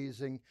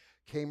amazing,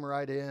 came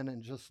right in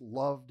and just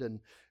loved and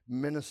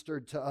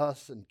ministered to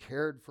us and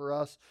cared for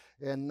us.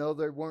 And no,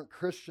 they weren't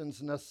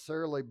Christians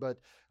necessarily, but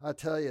I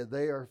tell you,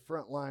 they are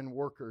frontline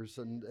workers,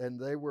 and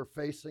they were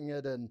facing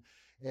it.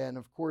 And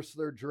of course,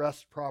 they're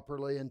dressed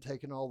properly and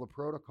taking all the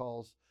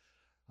protocols.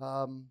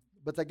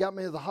 But they got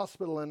me to the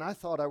hospital, and I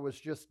thought I was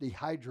just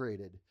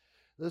dehydrated.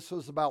 This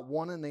was about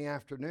 1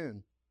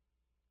 p.m.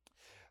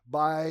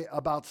 By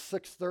about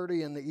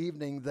 6:30 in the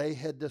evening, they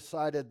had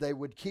decided they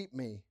would keep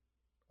me,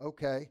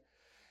 okay,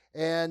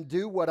 and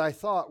do what I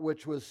thought,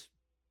 which was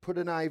put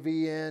an IV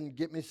in,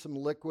 get me some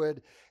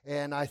liquid,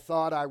 and I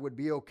thought I would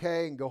be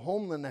okay and go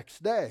home the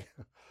next day.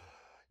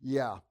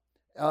 Yeah.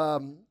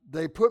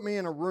 They put me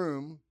in a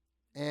room,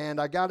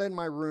 and I got in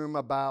my room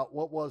about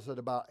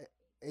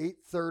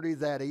 8:30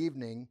 that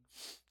evening,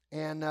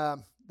 and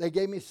they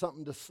gave me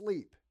something to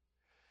sleep.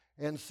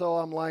 And so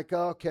I'm like,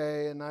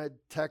 okay, and I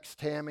text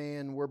Tammy,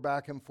 and we're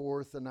back and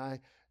forth, and I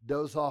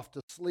doze off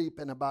to sleep.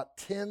 And about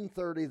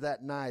 10:30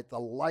 that night, the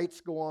lights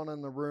go on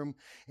in the room,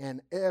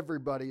 and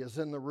everybody is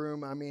in the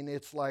room. I mean,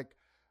 it's like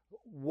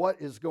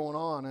what is going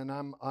on, and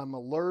I'm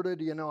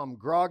alerted. I'm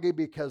groggy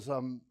because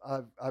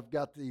I've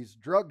got these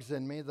drugs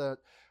in me that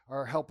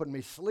are helping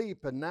me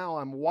sleep, and now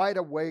I'm wide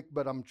awake,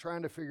 but I'm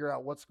trying to figure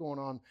out what's going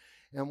on.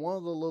 And one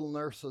of the little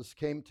nurses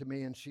came to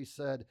me and she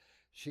said,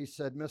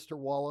 Mr.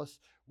 Wallace,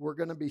 we're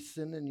going to be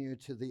sending you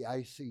to the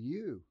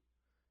ICU.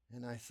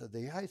 And I said,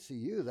 the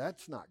ICU?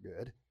 That's not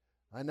good.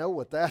 I know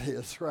what that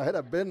is, right?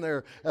 I've been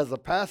there as a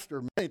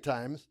pastor many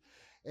times.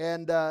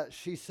 And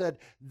she said,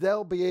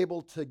 they'll be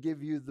able to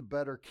give you the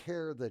better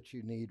care that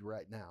you need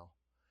right now.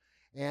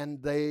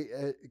 And they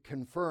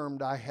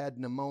confirmed I had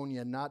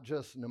pneumonia, not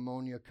just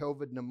pneumonia,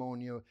 COVID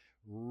pneumonia,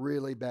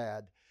 really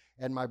bad.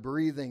 And my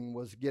breathing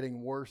was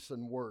getting worse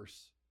and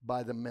worse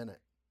by the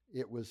minute.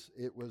 It was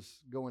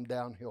going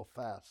downhill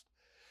fast.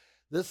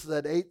 This is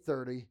at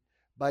 8:30.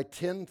 By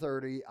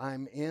 10:30,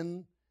 I'm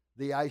in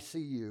the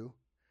ICU,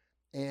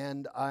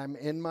 and I'm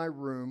in my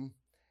room.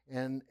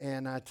 And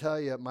I tell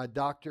you, my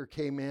doctor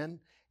came in,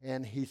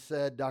 and he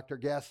said, Dr.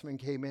 Gassman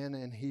came in,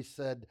 and he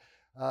said,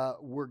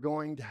 we're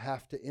going to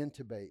have to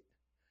intubate.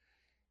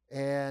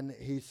 And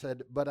he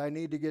said, but I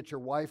need to get your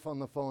wife on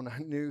the phone.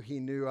 He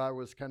knew I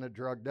was kind of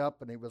drugged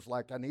up, and he was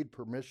like, I need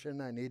permission.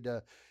 I need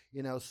to,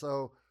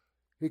 so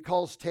he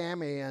calls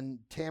Tammy, and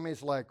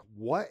Tammy's like,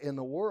 what in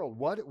the world?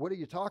 What are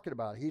you talking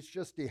about? He's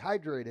just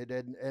dehydrated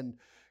and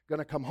going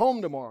to come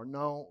home tomorrow.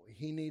 No,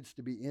 he needs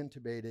to be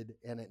intubated,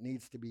 and it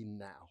needs to be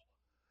now.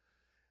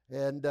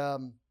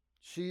 And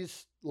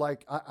she's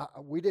like,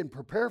 we didn't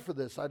prepare for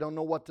this. I don't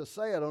know what to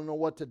say. I don't know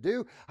what to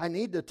do. I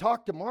need to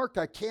talk to Mark.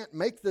 I can't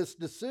make this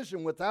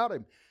decision without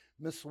him.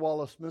 Mr.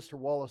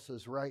 Wallace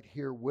is right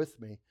here with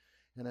me.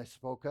 And I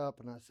spoke up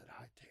and I said,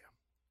 hi,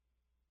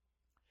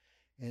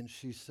 Tam. And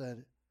she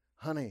said,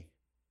 honey,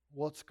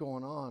 what's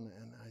going on?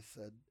 And I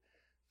said,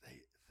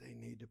 they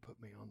need to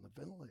put me on the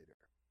ventilator.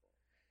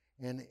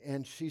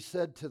 And she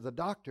said to the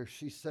doctor,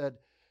 she said,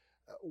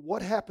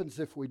 what happens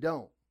if we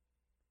don't?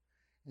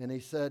 And he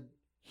said,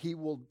 he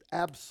will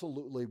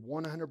absolutely,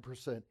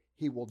 100%,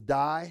 he will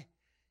die,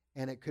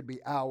 and it could be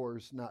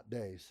hours, not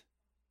days.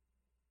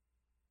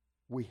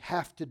 We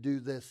have to do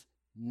this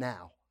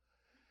now.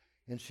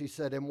 And she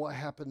said, and what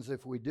happens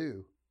if we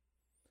do?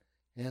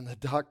 And the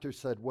doctor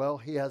said, well,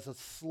 he has a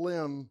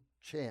slim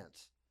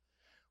chance.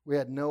 We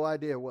had no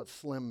idea what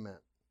slim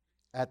meant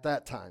at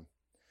that time.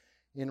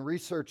 In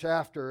research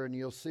after, and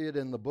you'll see it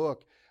in the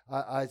book,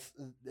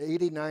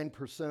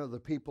 89% of the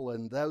people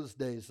in those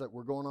days that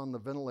were going on the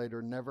ventilator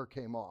never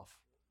came off.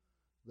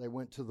 They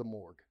went to the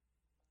morgue.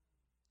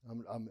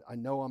 I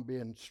know I'm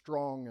being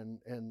strong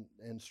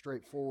and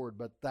straightforward,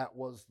 but that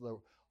was the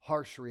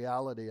harsh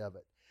reality of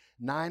it.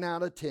 9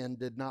 out of 10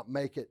 did not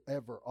make it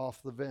ever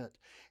off the vent.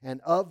 And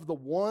of the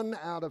 1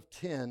 out of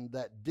 10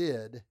 that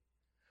did,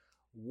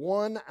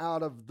 1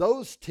 out of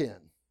those 10,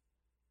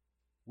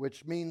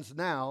 which means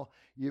now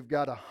you've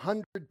got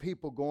 100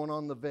 people going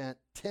on the vent,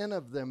 10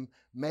 of them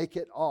make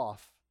it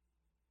off.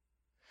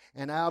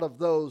 And out of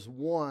those,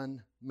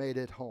 1 made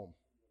it home.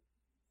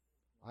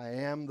 I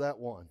am that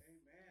one.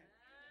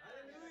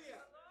 Hallelujah.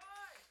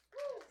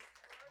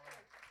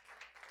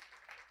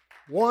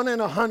 1 in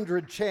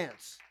 100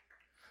 chance.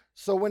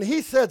 So when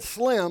he said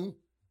slim,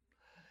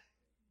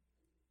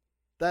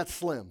 that's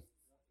slim,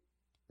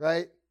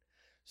 right?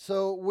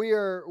 So we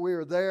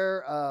are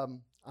there.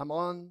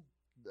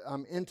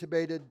 I'm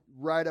intubated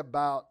right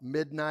about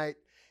midnight,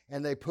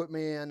 and they put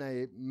me in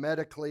a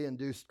medically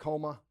induced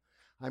coma.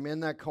 I'm in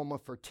that coma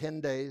for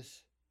 10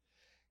 days.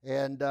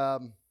 And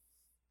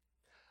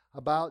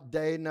about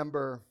day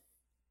number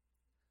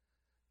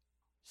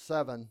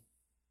 7,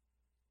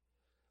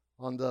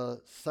 on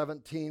the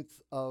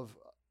 17th of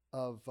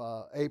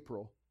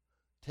April,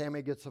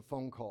 Tammy gets a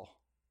phone call.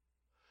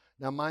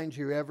 Now, mind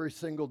you, every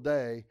single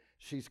day,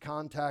 she's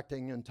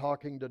contacting and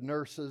talking to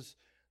nurses,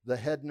 the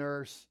head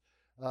nurse,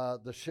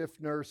 the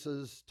shift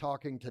nurses,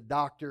 talking to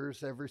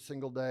doctors every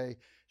single day.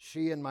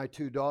 She and my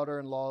 2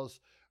 daughter-in-laws,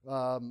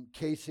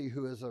 Casey,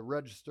 who is a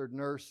registered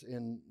nurse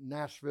in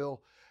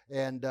Nashville,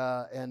 and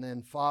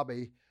then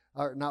Fabi,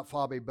 or not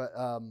Fabi, but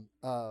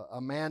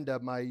Amanda,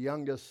 my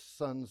youngest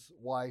son's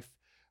wife,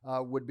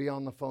 would be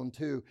on the phone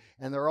too.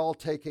 And they're all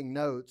taking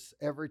notes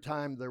every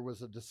time there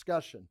was a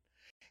discussion.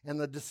 And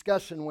the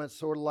discussion went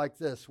sort of like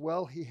this.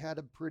 Well, he had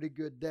a pretty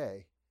good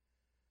day.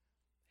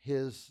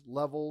 His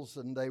levels,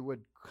 and they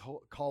would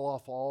call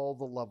off all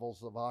the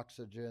levels of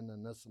oxygen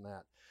and this and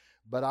that.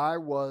 But I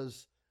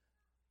was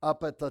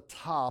up at the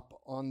top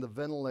on the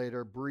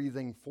ventilator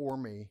breathing for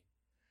me.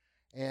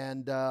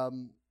 And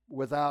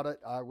without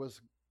it, I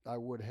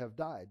would have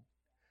died.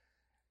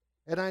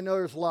 And I know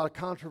there's a lot of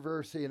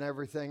controversy and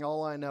everything.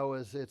 All I know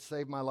is it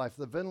saved my life.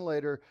 The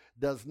ventilator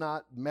does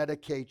not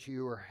medicate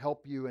you or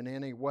help you in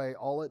any way.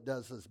 All it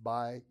does is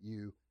buy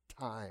you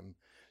time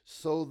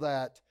so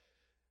that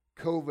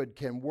COVID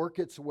can work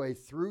its way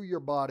through your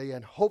body,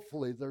 and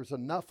hopefully there's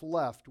enough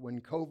left when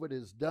COVID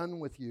is done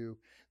with you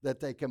that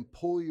they can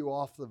pull you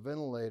off the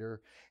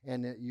ventilator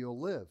and that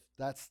you'll live.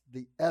 That's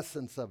the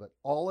essence of it.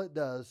 All it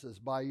does is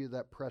buy you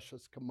that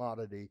precious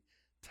commodity,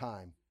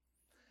 time.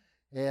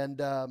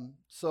 And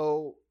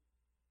so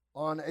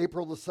on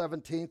April the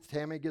 17th,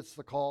 Tammy gets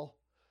the call,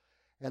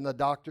 and the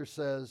doctor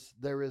says,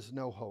 there is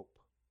no hope.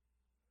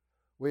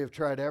 We have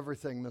tried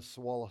everything, Miss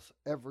Wallace,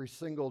 every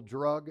single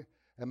drug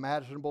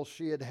imaginable.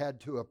 She had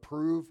to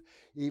approve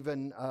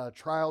even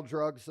trial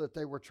drugs that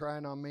they were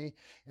trying on me,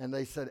 and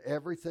they said,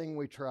 everything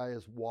we try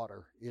is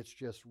water. It's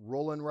just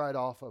rolling right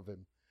off of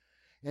him.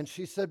 And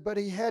she said, but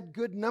he had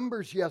good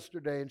numbers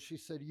yesterday. And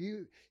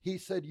he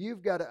said,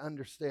 you've got to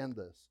understand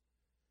this.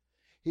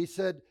 He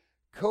said,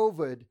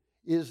 COVID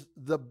is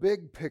the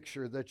big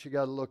picture that you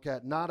got to look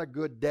at, not a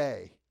good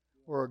day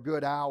or a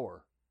good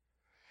hour.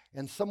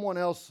 And someone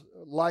else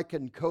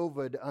likened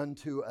COVID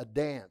unto a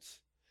dance.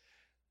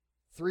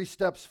 3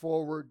 steps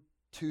forward,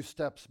 2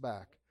 steps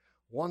back.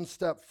 1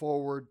 step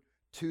forward,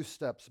 2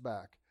 steps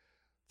back.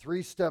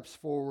 3 steps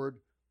forward,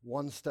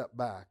 1 step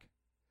back.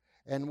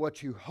 And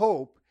what you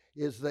hope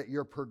is that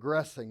you're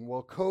progressing.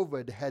 Well,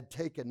 COVID had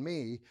taken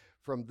me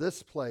from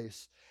this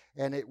place,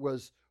 and it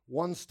was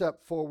 1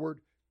 step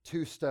forward,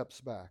 2 steps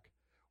back.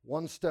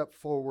 1 step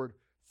forward,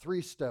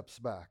 3 steps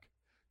back.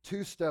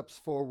 2 steps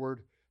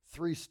forward,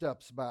 3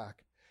 steps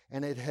back.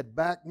 And it had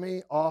backed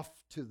me off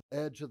to the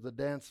edge of the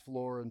dance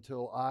floor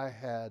until I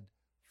had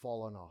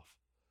fallen off.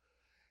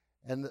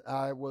 And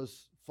I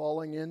was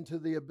falling into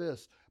the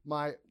abyss.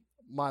 My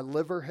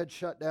liver had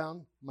shut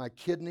down. My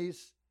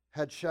kidneys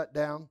had shut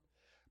down.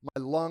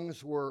 My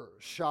lungs were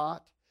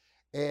shot.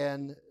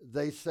 And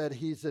they said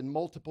he's in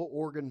multiple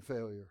organ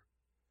failure.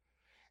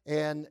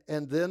 And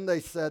then they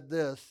said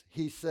this.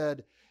 He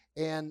said,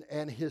 and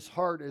his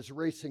heart is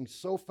racing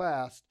so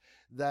fast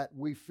that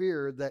we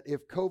fear that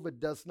if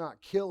COVID does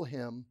not kill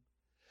him,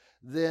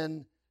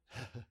 then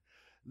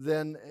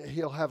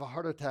he'll have a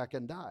heart attack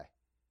and die.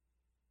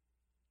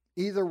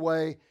 Either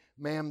way,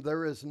 ma'am,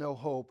 there is no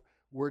hope.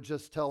 We're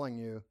just telling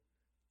you,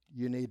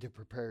 you need to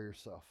prepare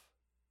yourself.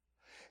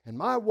 And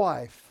my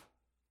wife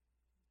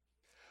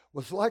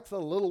was like the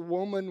little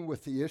woman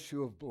with the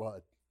issue of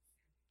blood.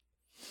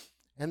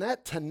 And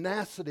that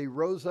tenacity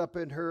rose up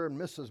in her, and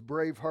Mrs.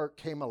 Braveheart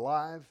came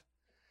alive.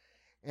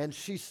 And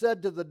she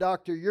said to the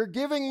doctor, you're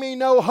giving me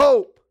no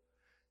hope.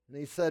 And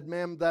he said,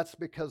 ma'am, that's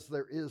because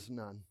there is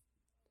none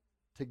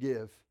to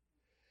give.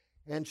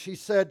 And she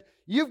said,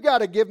 you've got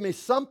to give me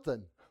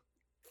something.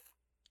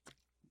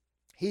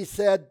 He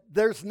said,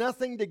 there's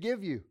nothing to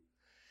give you.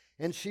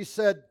 And she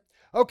said,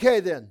 okay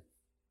then.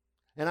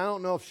 And I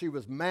don't know if she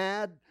was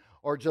mad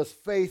or just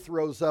faith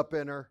rose up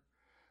in her,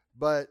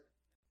 but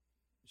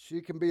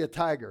she can be a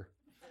tiger.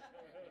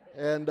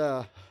 And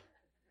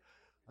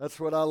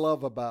that's what I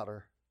love about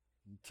her.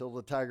 Until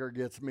the tiger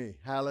gets me.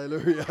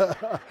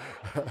 Hallelujah.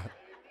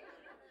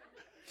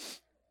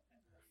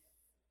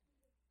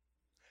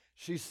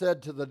 She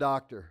said to the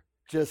doctor,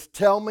 just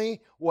tell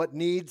me what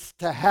needs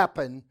to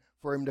happen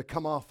for him to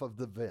come off of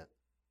the vent.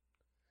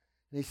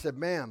 And he said,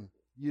 ma'am,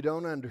 you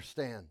don't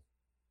understand.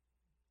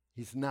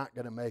 He's not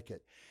going to make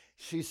it.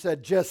 She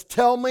said, just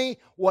tell me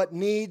what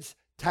needs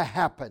to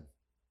happen.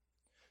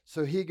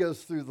 So he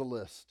goes through the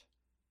list.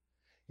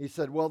 He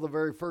said, well, the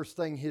very first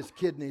thing, his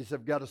kidneys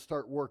have got to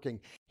start working.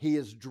 He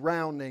is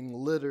drowning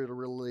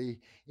literally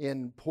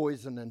in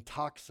poison and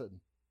toxin.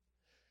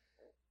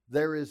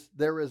 There is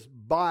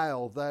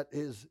bile that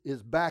is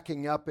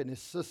backing up in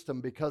his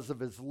system because of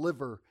his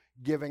liver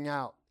giving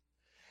out.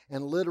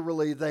 And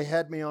literally, they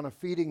had me on a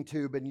feeding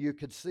tube, and you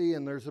could see,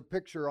 and there's a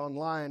picture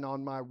online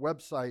on my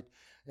website,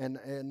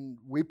 and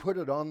we put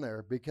it on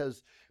there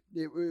because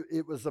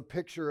it was a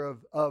picture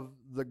of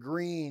the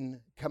green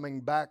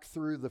coming back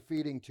through the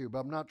feeding tube.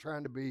 I'm not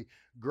trying to be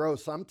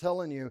gross. I'm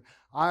telling you,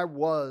 I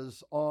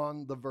was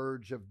on the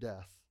verge of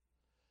death.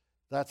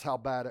 That's how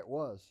bad it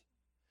was.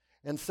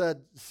 And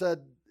said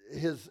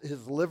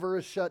his liver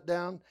is shut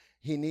down.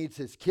 He needs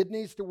his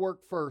kidneys to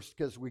work first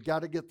because we got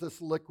to get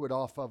this liquid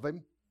off of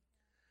him.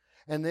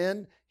 And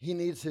then he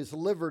needs his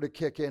liver to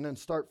kick in and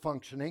start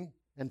functioning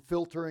and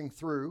filtering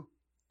through.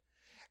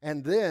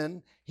 And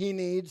then he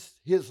needs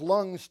his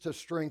lungs to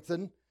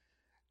strengthen,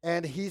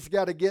 and he's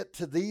got to get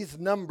to these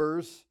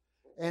numbers,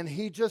 and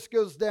he just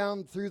goes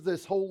down through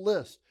this whole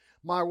list.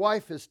 My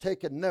wife has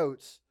taken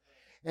notes,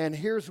 and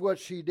here's what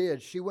she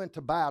did. She went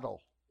to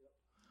battle.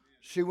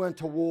 She went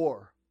to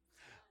war.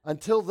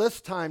 Until this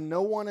time,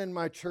 no one in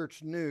my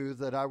church knew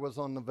that I was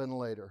on the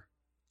ventilator,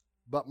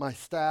 but my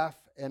staff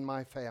and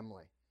my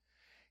family.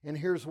 And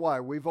here's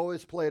why. We've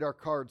always played our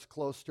cards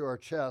close to our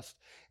chest.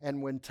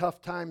 And when tough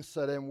times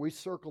set in, we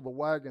circle the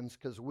wagons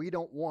because we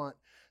don't want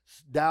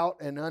doubt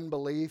and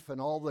unbelief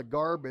and all the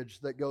garbage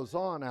that goes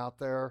on out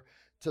there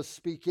to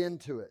speak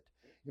into it.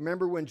 You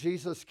remember when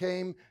Jesus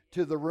came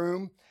to the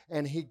room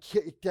and he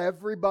kicked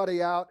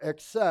everybody out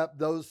except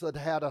those that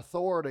had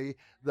authority,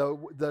 the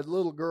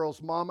little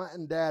girl's mama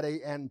and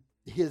daddy and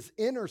his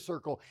inner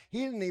circle. He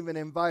didn't even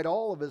invite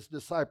all of his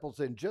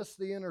disciples in, just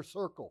the inner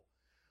circle.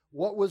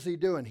 What was he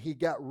doing? He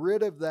got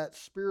rid of that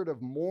spirit of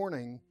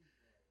mourning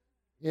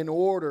in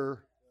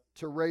order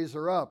to raise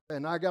her up.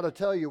 And I got to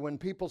tell you, when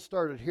people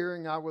started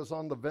hearing I was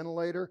on the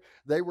ventilator,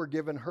 they were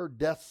giving her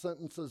death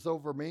sentences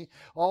over me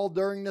all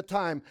during the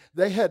time.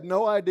 They had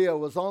no idea I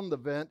was on the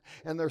vent,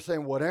 and they're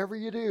saying, whatever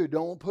you do,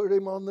 don't put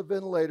him on the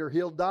ventilator.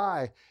 He'll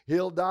die.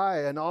 He'll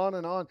die, and on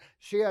and on.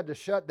 She had to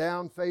shut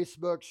down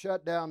Facebook,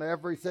 shut down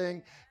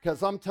everything,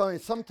 because I'm telling you,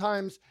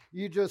 sometimes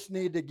you just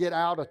need to get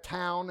out of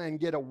town and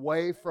get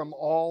away from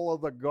all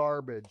of the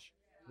garbage,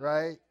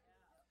 right?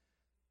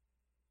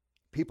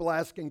 People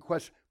asking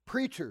questions.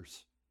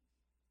 Preachers.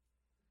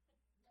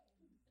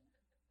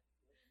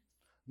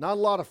 Not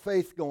a lot of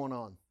faith going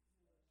on.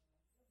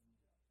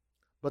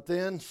 But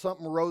then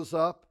something rose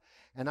up,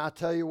 and I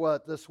tell you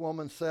what, this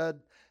woman said,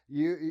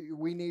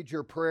 we need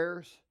your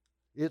prayers.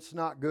 It's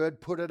not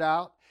good. Put it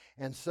out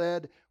and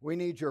said, we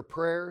need your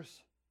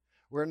prayers.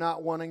 We're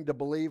not wanting to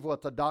believe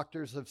what the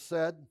doctors have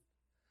said.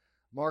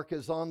 Mark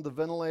is on the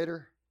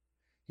ventilator.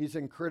 He's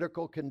in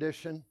critical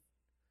condition,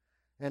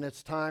 and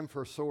it's time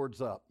for swords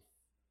up.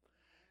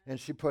 And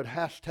she put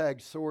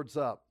hashtag swords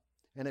up,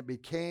 and it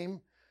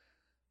became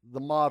the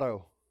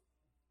motto.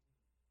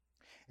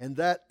 And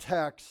that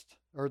text,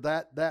 or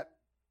that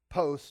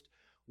post,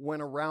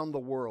 went around the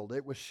world.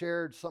 It was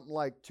shared something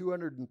like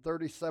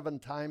 237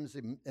 times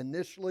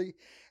initially,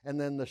 and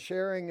then the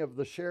sharing of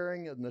the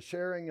sharing and the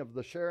sharing of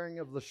the sharing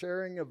of the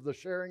sharing of the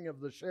sharing of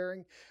the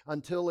sharing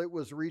until it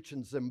was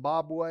reaching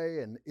Zimbabwe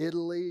and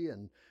Italy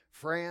and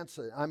France.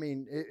 I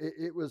mean,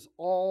 it was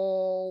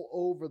all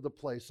over the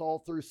place, all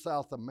through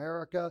South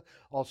America,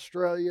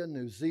 Australia,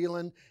 New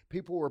Zealand.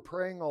 People were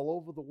praying all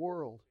over the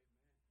world.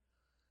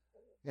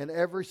 And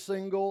every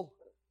single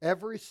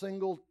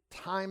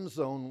time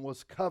zone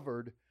was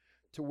covered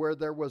to where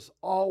there was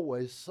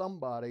always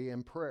somebody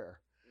in prayer.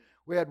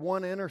 We had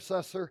one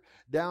intercessor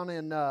down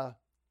in our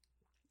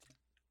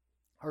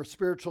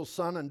spiritual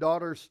son and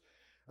daughter's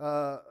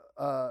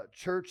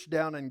church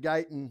down in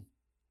Guyton,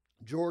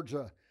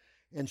 Georgia.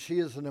 And Lee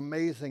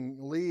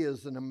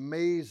is an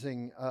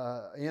amazing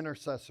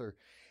intercessor.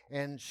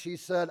 And she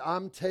said,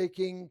 I'm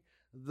taking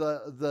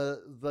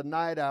the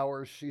night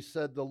hours. She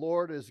said, the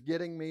Lord is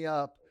getting me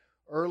up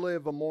early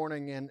of a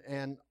morning,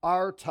 and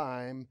our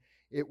time,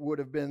 it would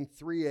have been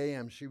 3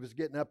 a.m. She was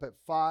getting up at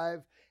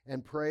 5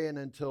 and praying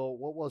until,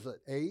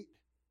 8?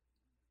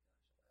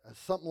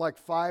 Something like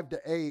 5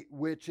 to 8,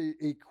 which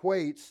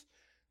equates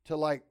to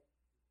like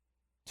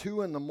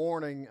 2 in the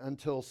morning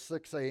until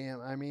 6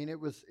 a.m. I mean, it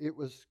was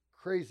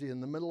crazy in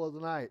the middle of the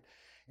night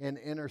in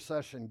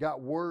intercession.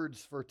 Got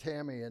words for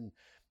Tammy, and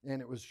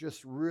it was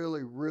just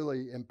really,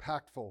 really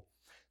impactful.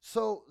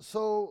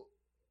 So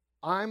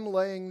I'm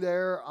laying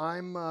there.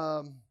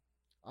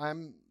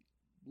 I'm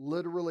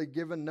literally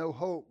given no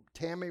hope.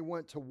 Tammy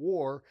went to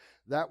war.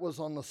 That was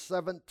on the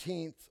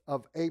 17th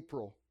of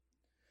April.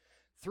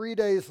 3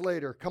 days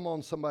later, come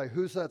on somebody,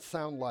 who's that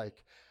sound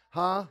like?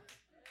 Huh?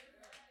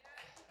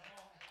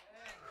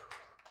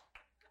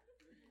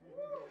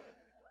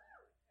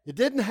 It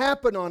didn't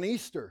happen on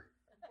Easter.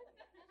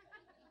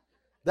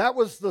 That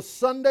was the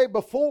Sunday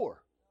before.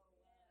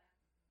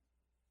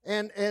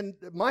 And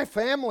my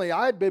family,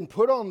 I had been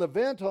put on the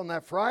vent on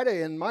that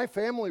Friday, and my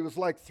family was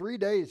like 3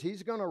 days.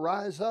 He's going to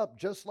rise up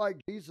just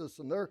like Jesus,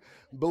 and they're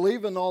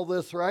believing all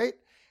this, right?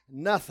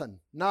 Nothing,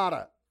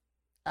 nada,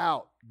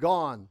 out,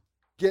 gone,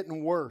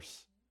 getting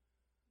worse,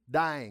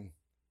 dying.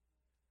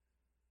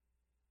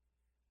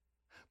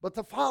 But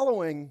the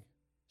following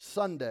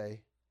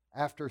Sunday,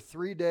 after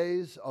 3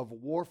 days of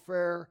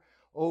warfare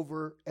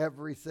over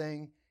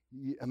everything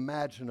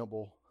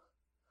imaginable,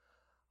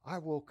 I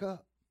woke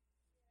up.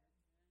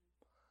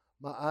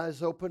 My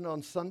eyes opened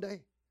on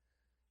Sunday.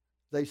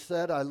 They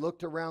said I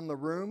looked around the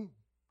room,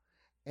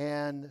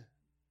 and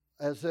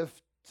as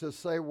if to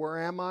say,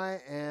 where am I?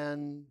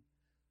 And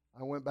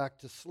I went back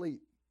to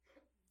sleep.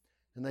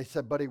 And they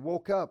said, but he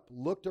woke up,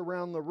 looked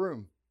around the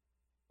room.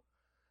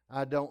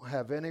 I don't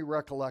have any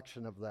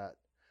recollection of that.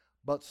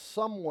 But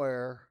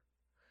somewhere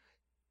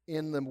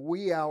in the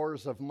wee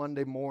hours of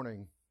Monday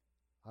morning,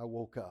 I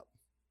woke up.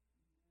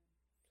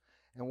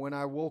 And when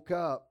I woke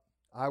up,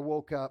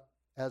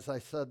 as I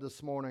said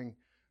this morning,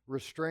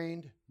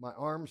 restrained, my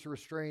arms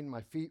restrained,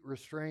 my feet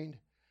restrained.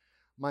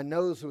 My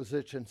nose was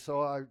itching,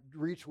 so I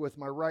reached with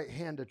my right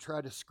hand to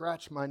try to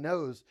scratch my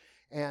nose,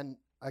 and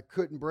I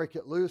couldn't break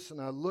it loose,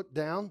 and I looked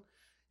down,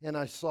 and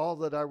I saw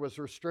that I was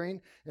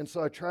restrained, and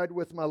so I tried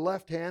with my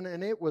left hand,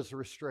 and it was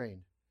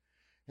restrained.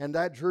 And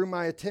that drew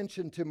my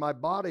attention to my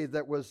body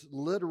that was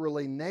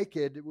literally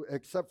naked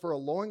except for a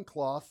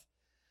loincloth,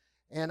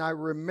 and I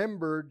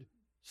remembered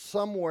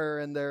somewhere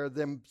in there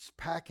them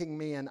packing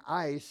me in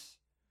ice,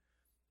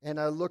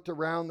 and I looked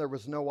around, there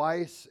was no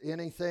ice,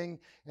 anything,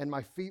 and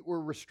my feet were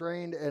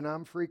restrained, and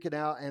I'm freaking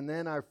out, and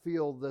then I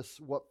feel this,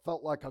 what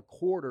felt like a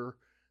quarter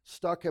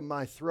stuck in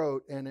my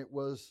throat, and it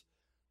was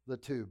the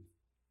tube.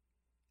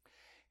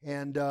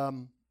 And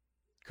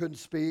couldn't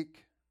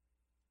speak,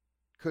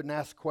 couldn't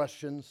ask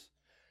questions,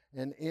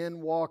 and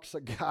in walks a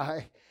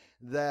guy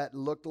that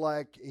looked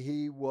like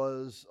he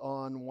was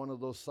on one of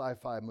those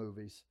sci-fi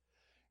movies.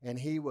 And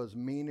he was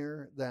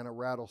meaner than a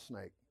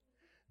rattlesnake.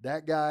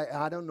 That guy,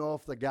 I don't know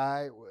if the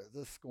guy,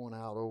 this is going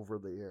out over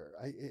the air.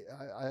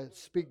 I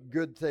speak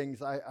good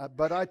things,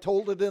 but I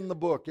told it in the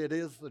book. It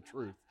is the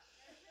truth.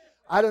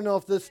 I don't know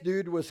if this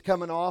dude was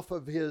coming off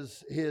of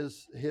his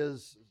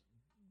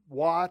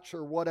watch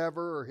or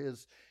whatever, or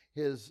his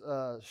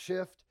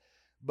shift,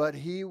 but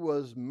he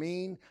was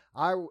mean.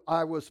 I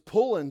was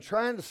pulling,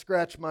 trying to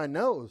scratch my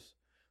nose,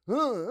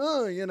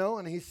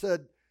 and he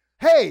said,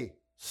 "Hey,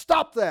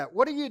 stop that.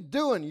 What are you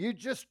doing? You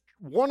just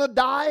want to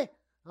die?"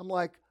 I'm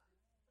like,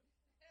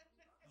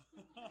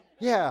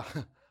 yeah,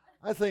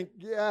 I think,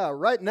 yeah,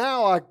 right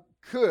now I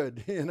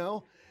could,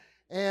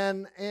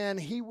 And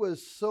he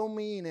was so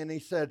mean, and he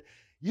said,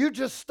 "You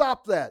just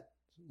stop that.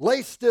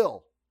 Lay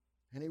still."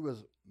 And he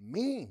was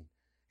mean,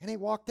 and he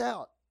walked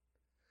out.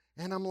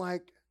 And I'm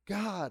like,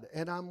 God,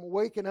 and I'm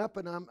waking up,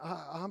 and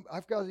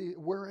I've got,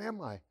 where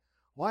am I?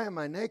 Why am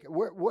I naked?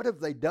 What have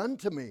they done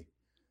to me?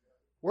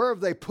 Where have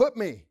they put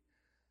me?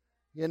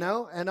 And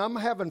I'm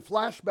having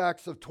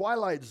flashbacks of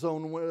Twilight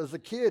Zone when, as a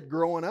kid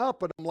growing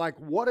up, and I'm like,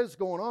 what is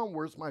going on?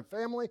 Where's my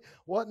family?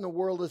 What in the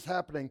world is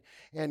happening?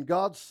 And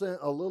God sent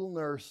a little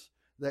nurse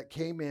that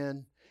came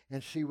in,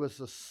 and she was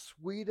the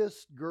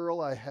sweetest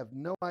girl. I have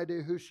no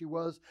idea who she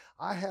was.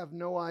 I have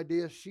no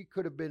idea. She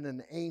could have been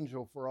an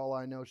angel for all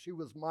I know. She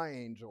was my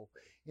angel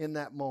in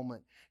that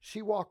moment.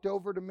 She walked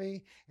over to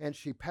me, and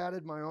she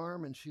patted my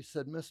arm, and she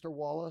said, "Mr.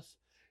 Wallace,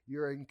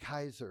 you're in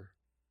Kaiser,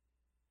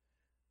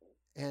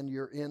 and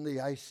you're in the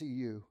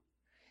ICU,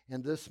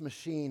 and this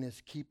machine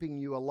is keeping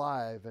you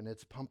alive, and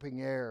it's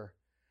pumping air."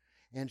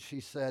 And she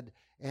said,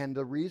 "And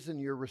the reason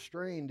you're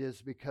restrained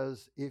is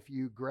because if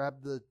you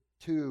grab the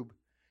tube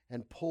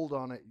and pulled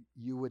on it,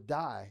 you would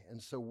die.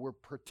 And so we're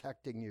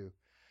protecting you.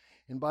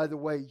 And by the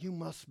way, you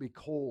must be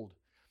cold.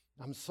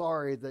 I'm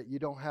sorry that you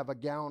don't have a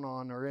gown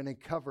on or any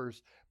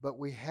covers, but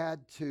we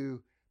had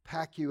to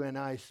pack you in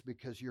ice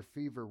because your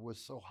fever was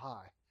so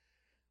high.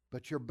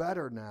 But you're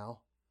better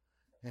now,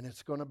 and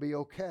it's going to be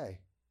okay."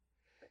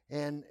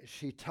 And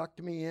she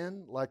tucked me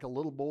in like a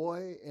little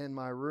boy in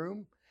my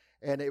room,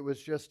 and it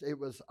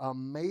was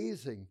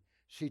amazing.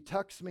 She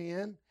tucks me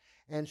in,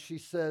 and she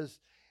says,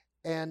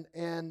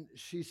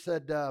 she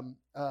said,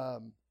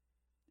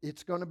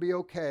 "It's going to be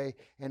okay,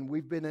 and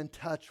we've been in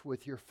touch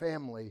with your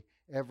family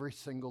every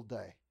single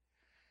day."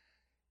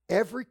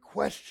 Every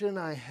question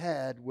I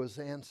had was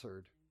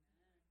answered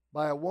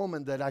by a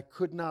woman that I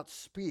could not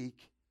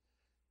speak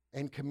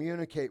and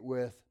communicate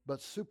with,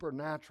 but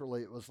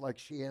supernaturally, it was like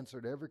she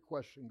answered every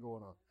question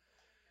going on.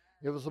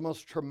 It was the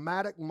most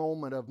traumatic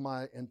moment of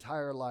my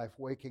entire life,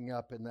 waking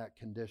up in that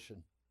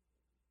condition.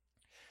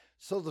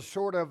 So the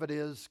short of it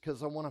is,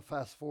 because I want to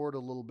fast forward a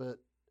little bit,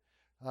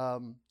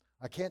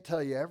 I can't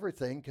tell you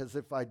everything, because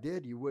if I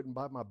did, you wouldn't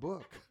buy my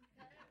book.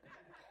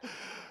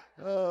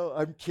 Oh,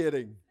 I'm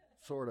kidding,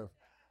 sort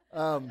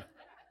of.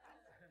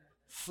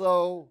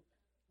 So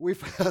we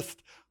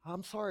fast.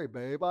 I'm sorry,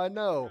 babe. I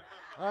know.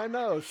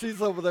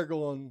 She's over there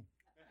going,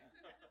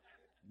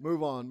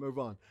 move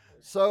on.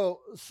 So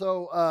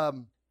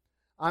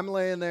I'm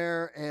laying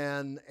there,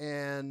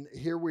 and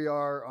here we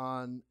are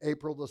on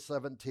April the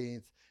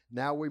 17th.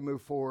 Now we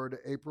move forward,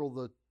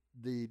 April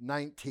the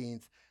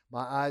 19th.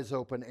 My eyes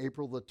open,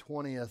 April the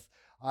 20th.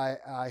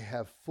 I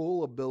have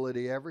full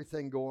ability,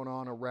 everything going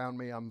on around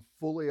me. I'm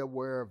fully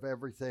aware of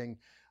everything.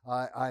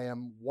 I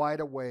am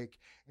wide awake,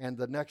 and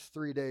the next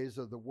 3 days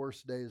are the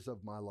worst days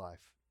of my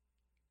life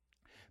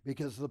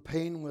because the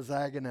pain was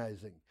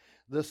agonizing.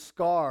 The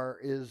scar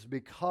is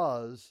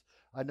because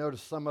I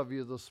noticed some of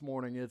you this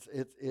morning,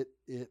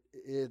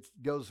 it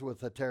goes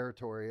with the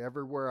territory.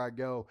 Everywhere I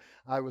go,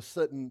 I was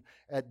sitting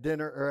at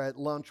dinner or at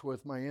lunch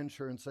with my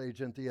insurance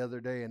agent the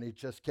other day, and he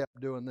just kept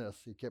doing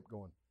this. He kept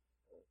going.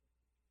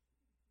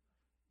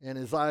 And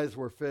his eyes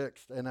were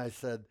fixed, and I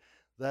said,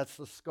 "That's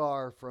the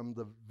scar from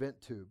the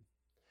vent tube."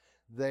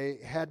 They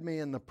had me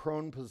in the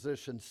prone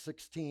position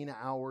 16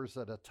 hours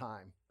at a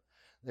time.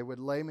 They would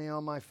lay me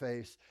on my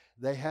face.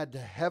 They had to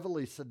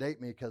heavily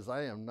sedate me because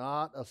I am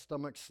not a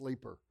stomach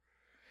sleeper.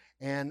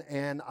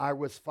 And I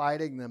was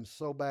fighting them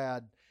so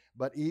bad.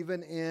 But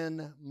even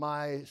in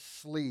my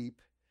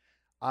sleep,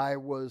 I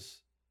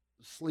was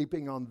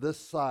sleeping on this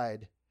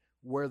side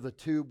where the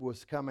tube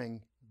was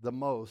coming the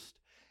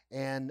most.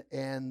 And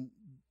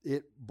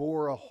it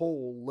bore a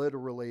hole,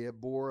 literally.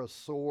 It bore a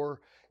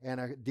sore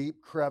and a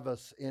deep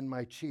crevice in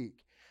my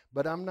cheek.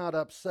 But I'm not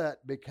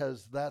upset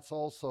because that's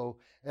also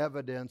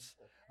evidence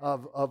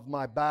of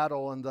my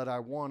battle and that I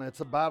won. It's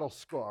a battle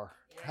scar.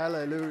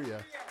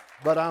 Hallelujah.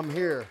 But I'm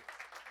here.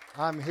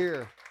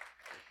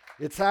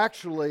 It's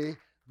actually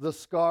the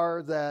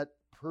scar that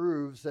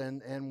proves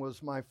and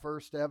was my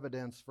first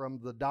evidence from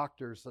the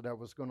doctors that I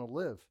was going to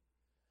live.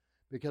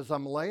 Because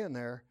I'm laying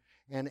there,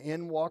 and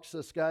in walks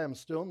this guy. I'm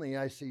still in the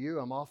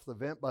ICU. I'm off the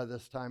vent by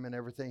this time and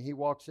everything. He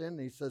walks in and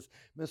he says,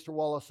 "Mr.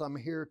 Wallace, I'm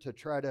here to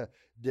try to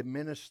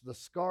diminish the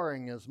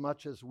scarring as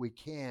much as we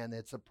can.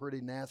 It's a pretty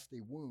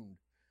nasty wound."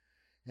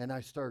 And I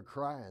started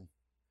crying.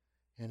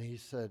 And he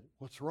said,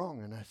 "What's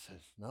wrong?" And I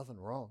said, "Nothing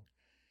wrong.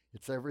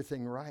 It's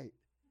everything right."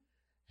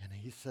 And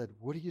he said,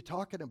 "What are you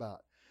talking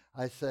about?"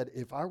 I said,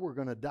 if I were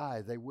going to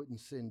die, they wouldn't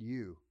send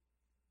you.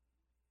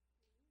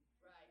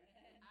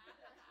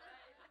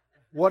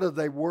 What, are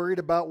they worried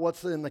about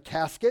what's in the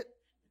casket?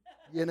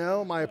 You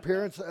know, my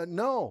appearance?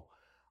 No.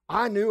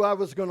 I knew I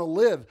was going to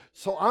live.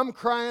 So I'm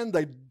crying.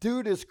 The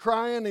dude is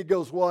crying. He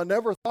goes, well, I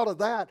never thought of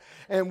that.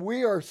 And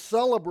we are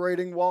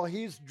celebrating while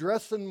he's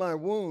dressing my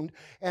wound.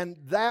 And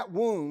that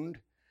wound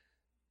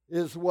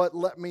is what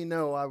let me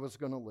know I was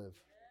going to live.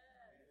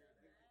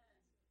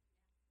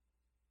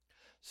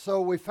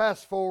 So we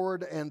fast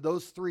forward, and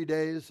those 3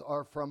 days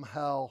are from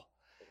hell.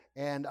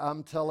 And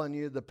I'm telling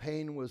you, the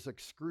pain was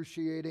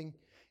excruciating.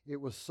 It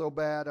was so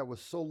bad. I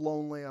was so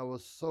lonely. I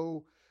was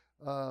so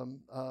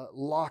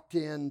locked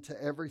into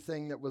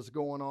everything that was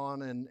going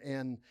on,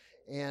 and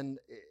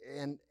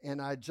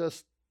I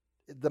just,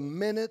 the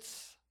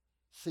minutes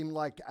seemed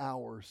like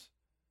hours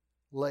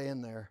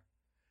laying there.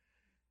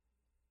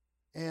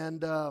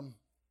 And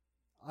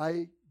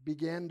I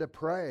began to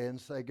pray and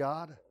say,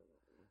 God,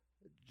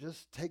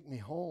 just take me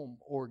home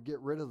or get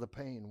rid of the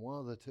pain, one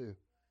of the two.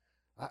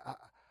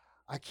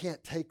 I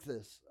can't take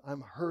this.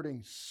 I'm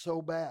hurting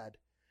so bad.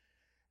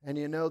 And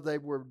you know, they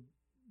were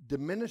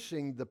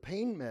diminishing the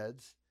pain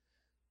meds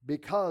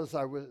because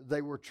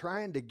they were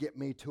trying to get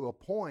me to a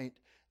point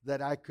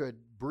that I could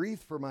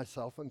breathe for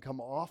myself and come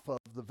off of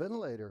the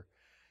ventilator.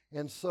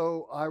 And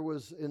so I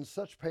was in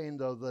such pain,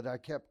 though, that I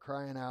kept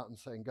crying out and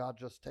saying, God,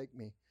 just take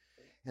me.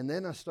 And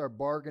then I started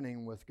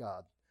bargaining with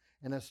God,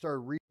 and I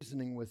started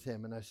reasoning with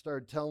him, and I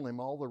started telling him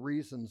all the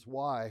reasons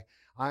why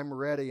I'm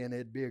ready and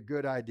it'd be a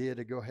good idea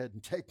to go ahead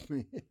and take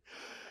me.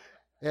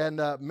 And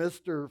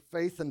Mr.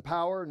 Faith and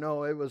Power,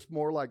 no, it was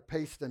more like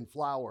paste and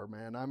flour,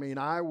 man. I mean,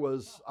 I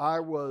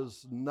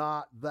was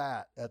not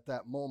that at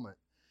that moment.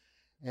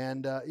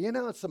 And, you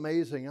know, it's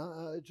amazing.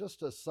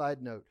 Just a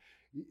side note,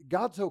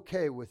 God's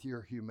okay with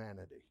your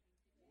humanity.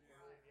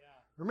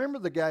 Remember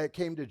the guy that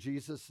came to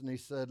Jesus and he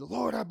said,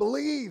 Lord, I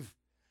believe.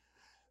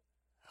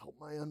 Help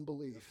my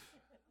unbelief.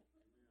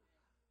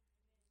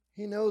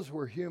 He knows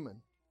we're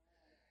human.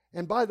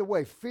 And by the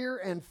way, fear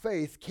and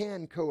faith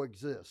can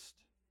coexist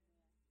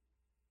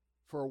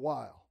for a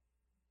while.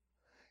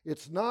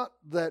 It's not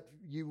that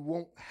you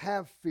won't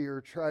have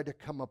fear try to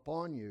come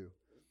upon you.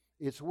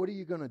 It's what are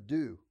you going to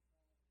do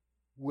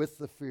with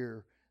the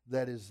fear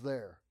that is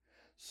there?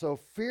 So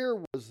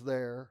fear was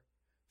there,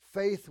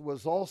 faith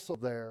was also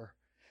there,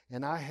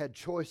 and I had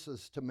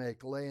choices to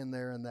make laying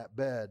there in that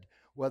bed,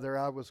 whether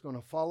I was going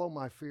to follow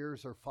my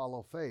fears or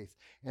follow faith.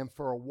 And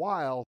for a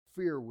while,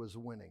 fear was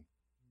winning.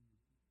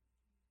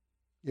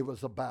 It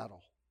was a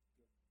battle.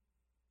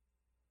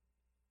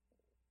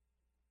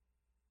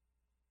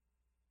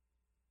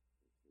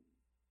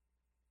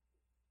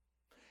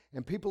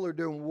 And people are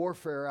doing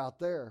warfare out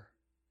there.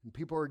 And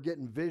people are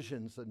getting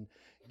visions and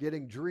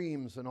getting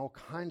dreams and all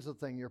kinds of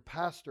things. Your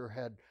pastor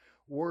had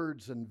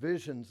words and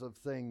visions of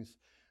things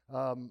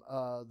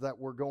that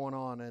were going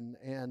on.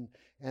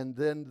 And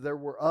then there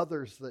were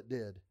others that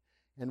did.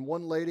 And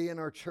one lady in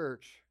our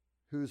church,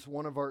 who's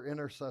one of our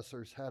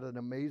intercessors, had an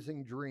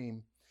amazing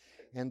dream.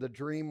 And the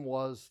dream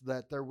was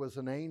that there was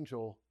an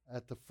angel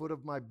at the foot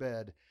of my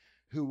bed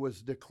who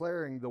was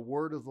declaring the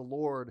word of the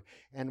Lord.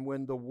 And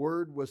when the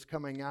word was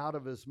coming out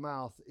of his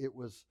mouth, it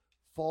was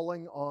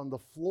falling on the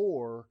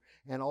floor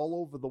and all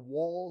over the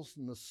walls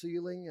and the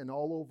ceiling and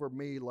all over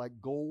me like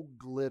gold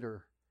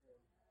glitter.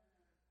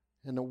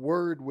 And the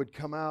word would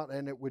come out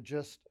and it would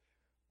just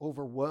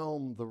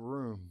overwhelm the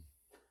room.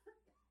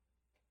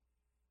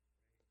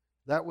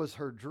 That was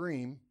her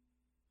dream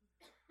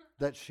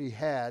that she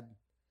had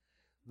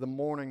the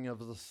morning of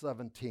the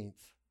 17th.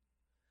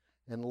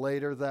 And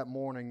later that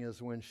morning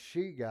is when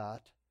she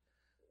got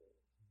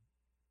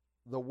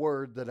the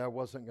word that I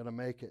wasn't going to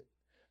make it.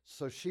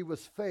 So she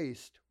was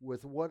faced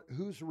with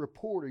whose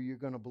report are you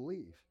going to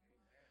believe?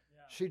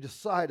 Yeah. She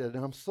decided,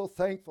 and I'm so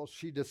thankful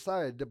she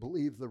decided to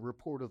believe the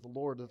report of the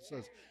Lord that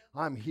says,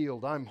 I'm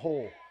healed, I'm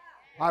whole,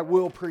 I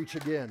will preach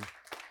again.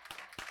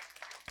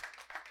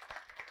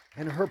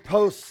 And her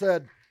post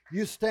said,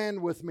 you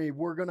stand with me,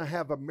 we're going to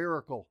have a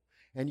miracle.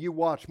 And you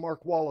watch,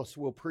 Mark Wallace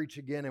will preach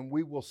again and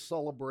we will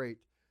celebrate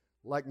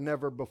like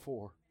never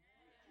before.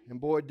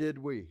 And boy, did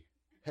we.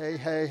 Hey,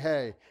 hey,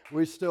 hey.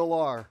 We still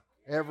are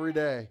every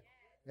day.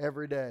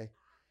 Every day.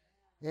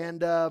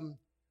 And I'm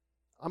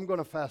going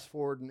to fast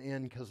forward and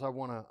end because I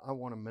want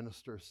to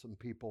minister to some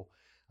people.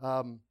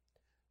 On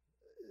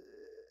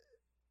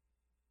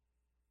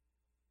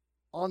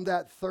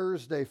that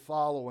Thursday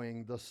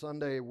following the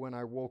Sunday when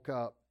I woke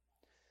up,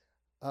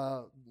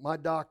 my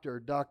doctor,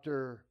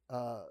 Dr.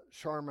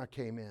 Sharma,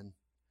 came in,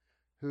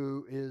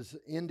 who is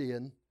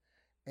Indian,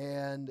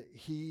 and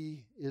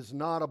he is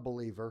not a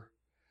believer.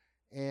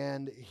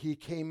 And he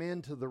came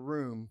into the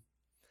room,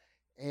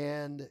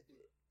 and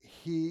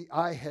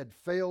I had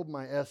failed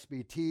my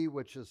SBT,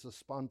 which is a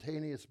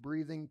spontaneous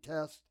breathing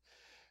test.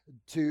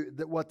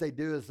 What they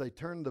do is they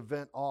turn the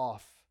vent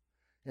off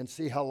and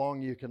see how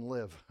long you can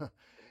live.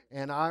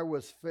 And I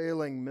was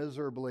failing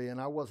miserably,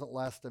 and I wasn't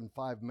lasting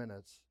 5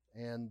 minutes,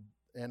 and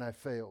I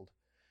failed.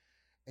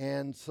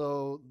 And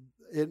so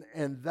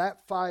in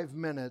that 5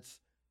 minutes,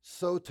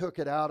 so took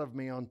it out of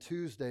me on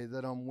Tuesday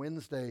that on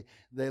Wednesday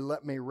they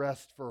let me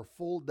rest for a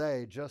full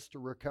day just to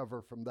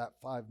recover from that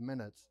 5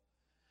 minutes.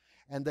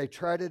 And they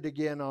tried it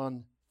again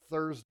on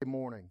Thursday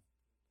morning,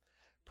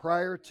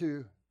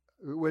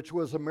 which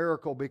was a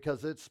miracle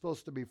because it's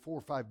supposed to be 4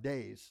 or 5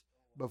 days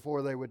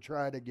before they would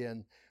try it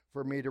again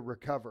for me to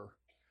recover.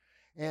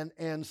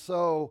 And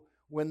so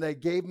when they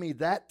gave me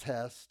that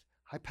test,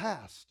 I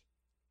passed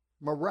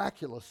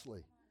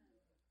miraculously.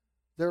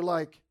 They're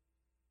like,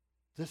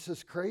 this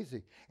is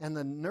crazy. And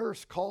the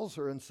nurse calls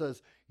her and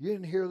says, you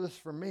didn't hear this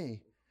from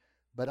me,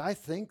 but I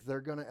think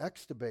they're going to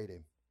extubate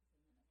him.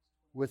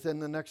 Within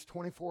the next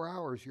 24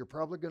 hours, you're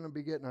probably going to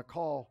be getting a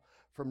call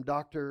from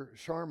Dr.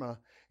 Sharma,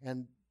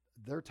 and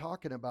they're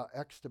talking about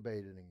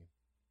extubating him.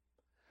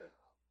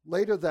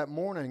 Later that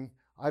morning,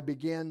 I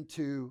began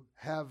to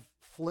have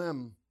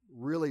phlegm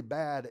really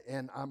bad,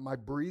 and my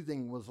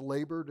breathing was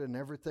labored and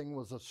everything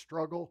was a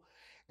struggle.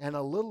 And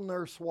a little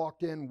nurse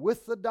walked in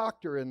with the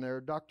doctor in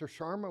there. Dr.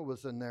 Sharma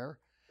was in there.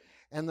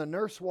 And the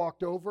nurse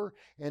walked over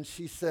and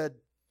she said,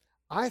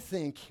 I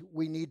think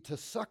we need to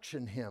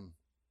suction him.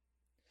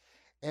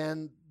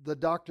 And the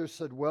doctor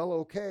said, well,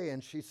 okay.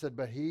 And she said,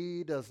 but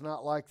he does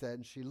not like that.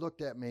 And she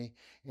looked at me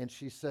and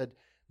she said,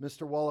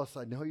 Mr. Wallace,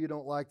 I know you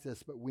don't like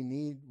this, but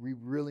we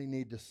really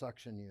need to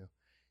suction you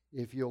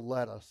if you'll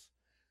let us.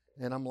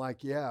 And I'm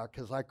like, yeah,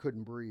 because I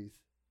couldn't breathe.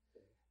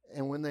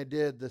 And when they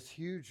did, this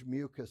huge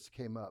mucus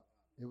came up.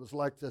 It was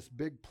like this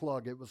big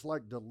plug. It was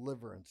like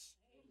deliverance.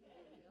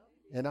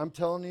 And I'm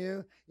telling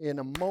you, in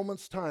a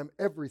moment's time,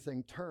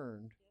 everything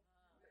turned.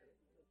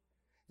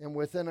 And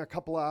within a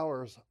couple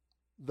hours,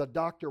 the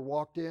doctor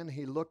walked in.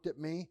 He looked at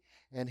me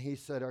and he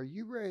said, are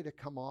you ready to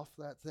come off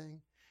that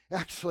thing?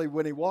 Actually,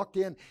 when he walked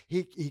in,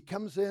 he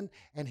comes in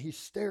and he's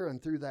staring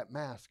through that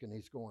mask and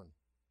he's going.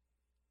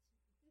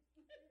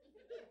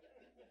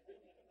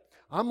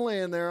 I'm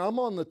laying there. I'm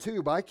on the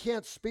tube. I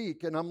can't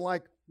speak. And I'm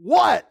like,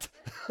 what?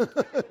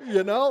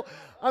 You know?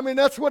 I mean,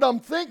 that's what I'm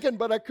thinking,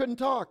 but I couldn't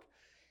talk.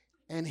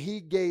 And he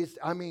gazed,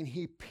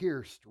 he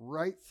pierced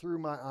right through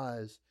my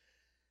eyes.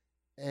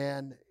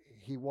 And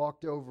he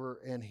walked over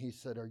and he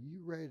said, are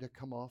you ready to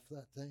come off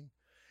that thing?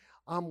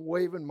 I'm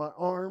waving my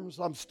arms.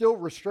 I'm still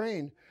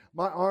restrained.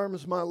 My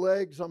arms, my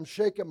legs, I'm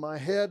shaking my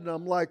head. And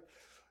I'm like,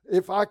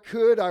 if I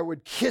could, I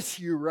would kiss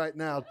you right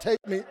now. Take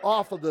me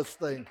off of this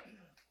thing.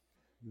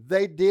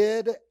 They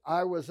did.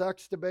 I was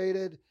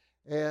extubated.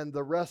 And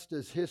the rest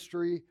is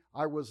history.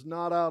 I was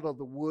not out of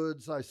the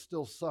woods. I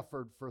still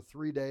suffered for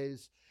 3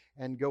 days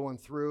and going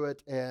through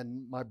it.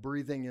 And my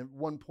breathing, at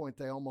one point,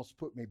 they almost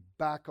put me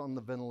back on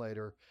the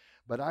ventilator.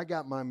 But I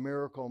got my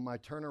miracle, my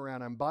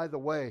turnaround. And by the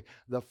way,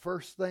 the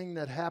first thing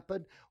that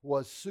happened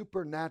was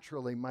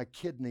supernaturally, my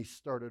kidneys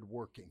started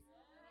working.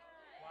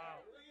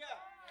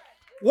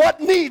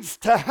 What needs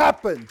to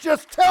happen?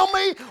 Just tell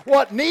me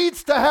what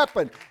needs to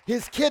happen.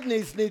 His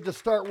kidneys need to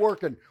start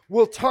working.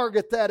 We'll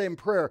target that in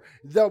prayer.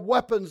 The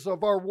weapons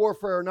of our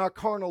warfare are not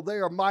carnal. They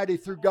are mighty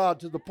through God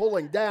to the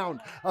pulling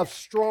down of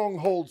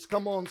strongholds.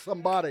 Come on,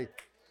 somebody.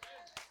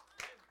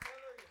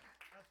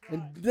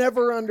 And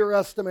never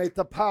underestimate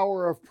the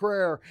power of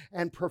prayer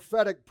and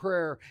prophetic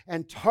prayer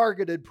and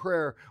targeted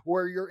prayer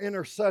where your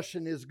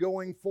intercession is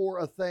going for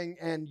a thing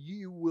and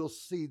you will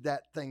see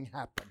that thing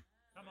happen.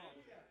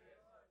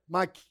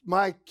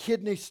 My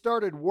kidneys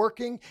started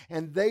working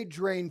and they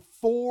drained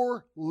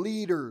 4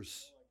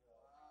 liters.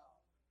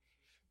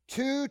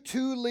 2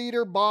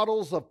 2-liter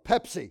bottles of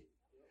Pepsi.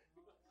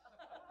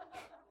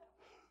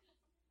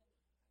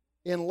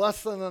 In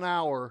less than an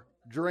hour,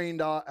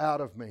 drained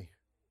out of me.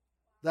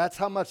 That's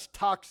how much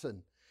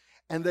toxin.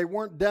 And they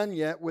weren't done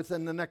yet.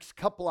 Within the next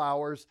couple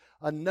hours,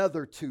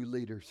 another 2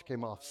 liters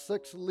came off.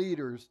 6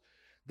 liters.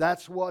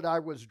 That's what I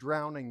was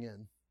drowning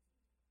in.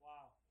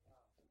 Wow.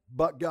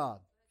 But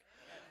God.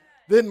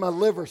 Then my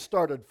liver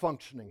started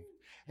functioning.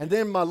 And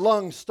then my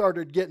lungs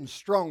started getting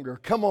stronger.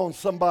 Come on,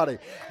 somebody.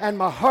 And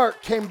my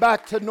heart came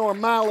back to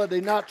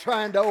normality, not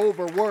trying to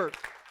overwork.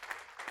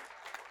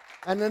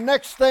 And the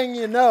next thing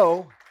you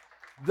know,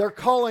 they're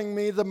calling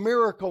me the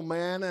miracle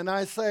man. And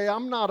I say,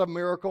 I'm not a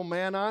miracle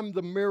man. I'm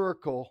the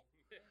miracle.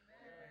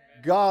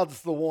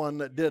 God's the one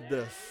that did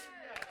this.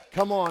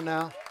 Come on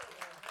now.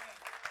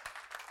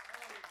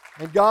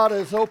 And God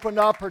has opened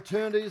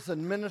opportunities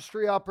and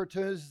ministry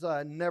opportunities that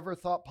I never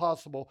thought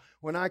possible.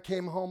 When I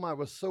came home, I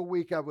was so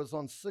weak. I was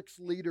on 6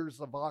 liters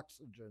of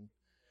oxygen.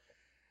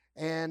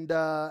 And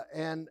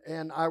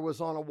I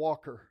was on a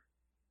walker.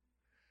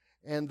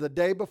 And the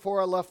day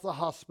before I left the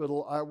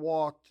hospital, I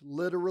walked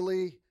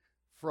literally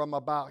from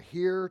about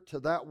here to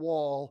that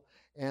wall,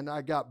 and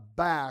I got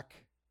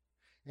back,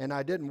 and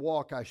I didn't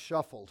walk, I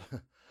shuffled.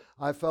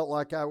 I felt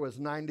like I was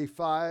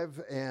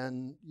 95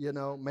 and,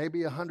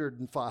 maybe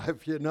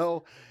 105,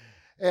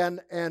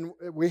 And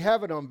we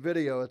have it on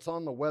video. It's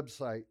on the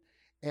website.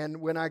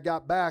 And when I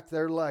got back,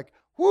 they're like,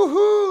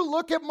 woohoo,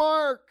 look at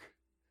Mark.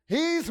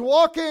 He's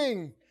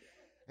walking.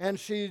 And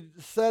she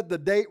said the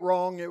date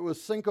wrong. It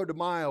was Cinco de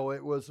Mayo.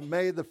 It was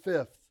May the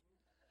 5th.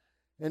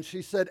 And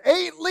she said,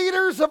 8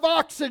 liters of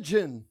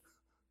oxygen.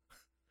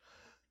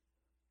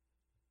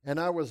 And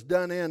I was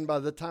done in by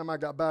the time I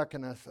got back,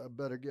 and I said, I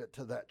better get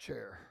to that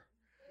chair.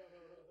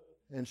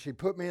 And she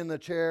put me in the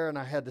chair, and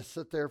I had to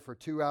sit there for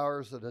 2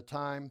 hours at a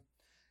time.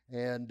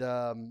 And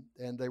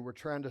they were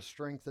trying to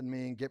strengthen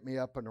me and get me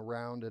up and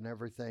around and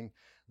everything.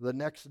 The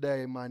next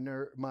day, my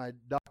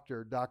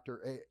doctor,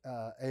 Dr.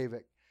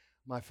 Avik,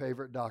 my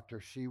favorite doctor,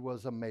 she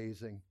was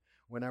amazing.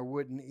 When I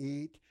wouldn't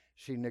eat,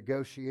 she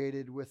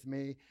negotiated with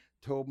me,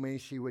 told me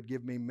she would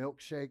give me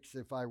milkshakes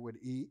if I would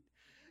eat.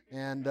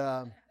 And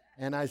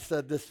I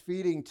said, this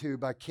feeding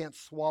tube, I can't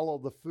swallow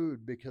the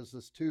food because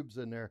this tube's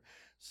in there.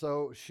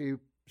 So she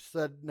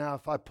said, now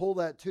if I pull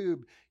that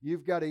tube,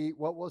 you've got to eat,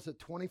 what was it,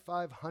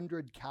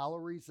 2,500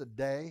 calories a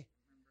day?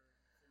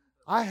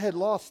 I had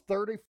lost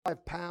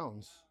 35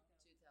 pounds.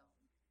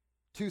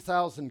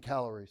 2,000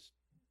 calories.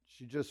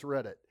 She just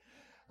read it.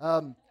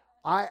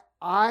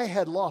 I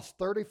had lost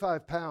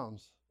 35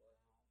 pounds.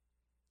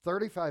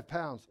 35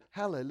 pounds.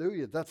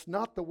 Hallelujah. That's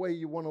not the way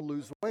you want to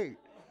lose weight.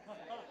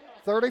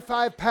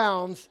 35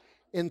 pounds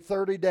in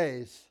 30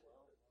 days.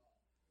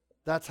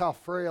 That's how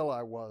frail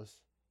I was.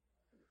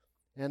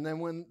 And then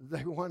when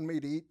they wanted me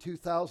to eat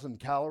 2,000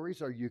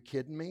 calories, are you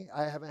kidding me?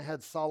 I haven't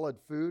had solid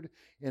food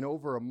in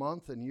over a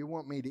month, and you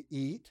want me to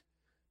eat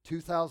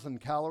 2,000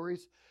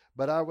 calories?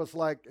 But I was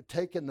like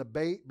taking the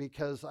bait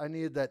because I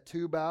needed that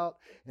tube out,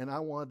 and I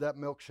wanted that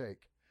milkshake.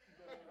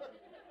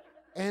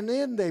 And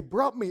then they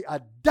brought me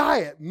a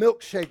diet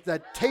milkshake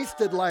that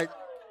tasted like,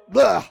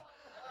 bleh.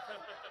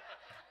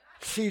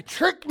 She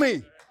tricked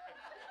me.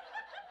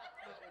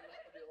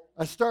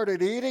 I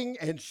started eating,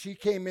 and she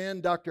came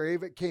in, Dr.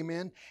 Avik came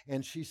in,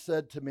 and she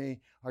said to me,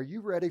 are you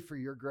ready for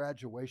your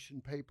graduation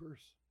papers?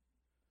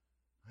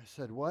 I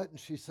said, what? And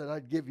she said,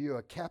 I'd give you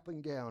a cap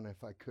and gown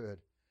if I could.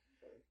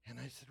 And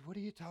I said, what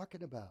are you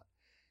talking about?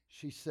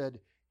 She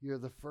said, you're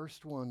the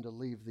first one to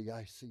leave the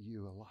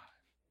ICU alive.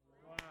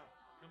 Wow.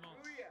 Come on.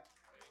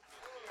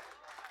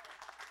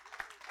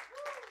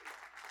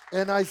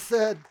 And I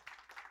said,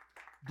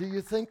 do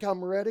you think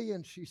I'm ready?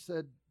 And she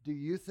said, do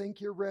you think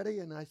you're ready?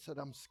 And I said,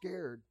 I'm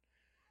scared.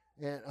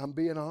 And I'm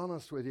being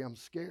honest with you, I'm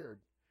scared.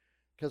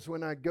 Because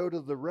when I go to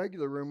the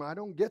regular room, I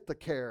don't get the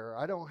care.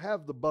 I don't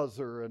have the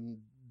buzzer, and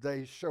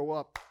they show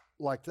up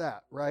like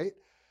that, right?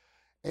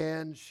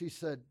 And she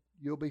said,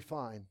 you'll be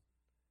fine.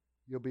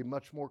 You'll be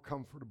much more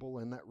comfortable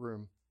in that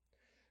room.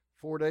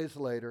 4 days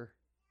later,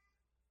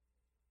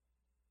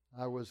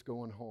 I was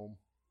going home.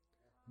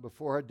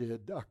 Before I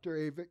did, Dr.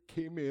 Avik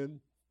came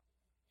in,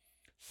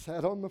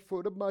 sat on the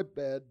foot of my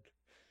bed,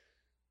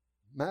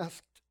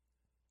 masked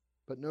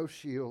but no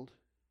shield,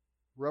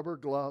 rubber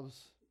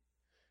gloves.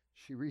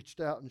 She reached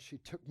out and she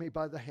took me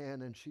by the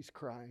hand, and she's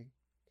crying.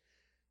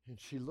 And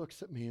she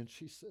looks at me and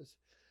she says,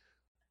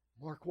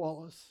 Mark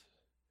Wallace,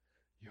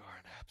 you are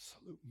an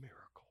absolute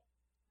miracle.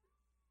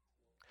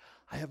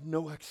 I have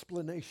no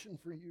explanation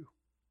for you.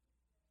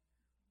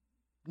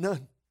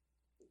 None.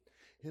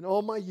 In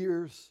all my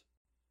years,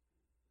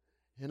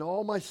 in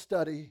all my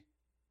study,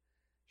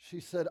 she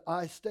said,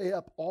 I stay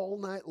up all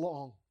night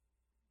long.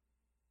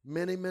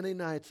 Many, many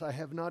nights I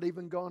have not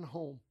even gone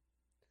home.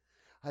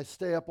 I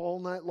stay up all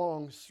night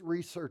long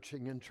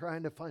researching and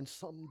trying to find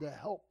something to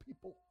help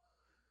people.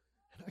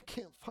 And I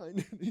can't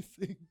find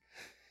anything.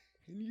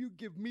 And you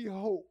give me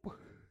hope.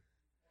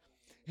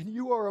 And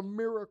you are a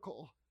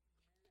miracle.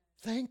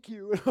 Thank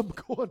you. And I'm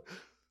going,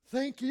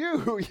 thank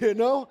you, you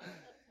know.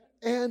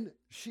 And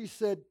she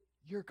said,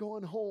 you're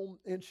going home.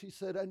 And she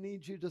said, I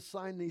need you to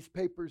sign these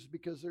papers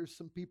because there's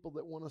some people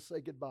that want to say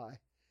goodbye.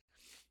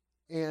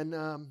 And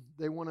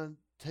they want to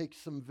take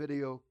some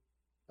video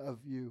of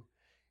you.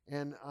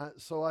 And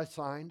so I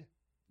signed.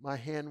 My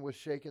hand was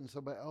shaking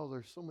so bad. Oh,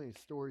 there's so many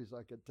stories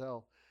I could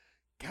tell.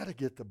 Got to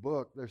get the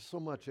book. There's so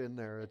much in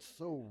there. It's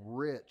so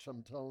rich,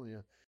 I'm telling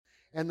you.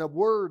 And the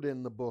word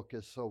in the book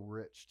is so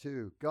rich,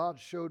 too. God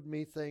showed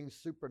me things,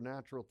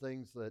 supernatural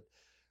things that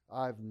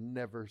I've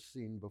never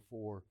seen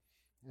before.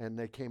 And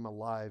they came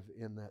alive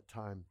in that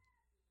time.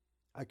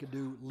 I could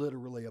do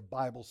literally a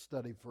Bible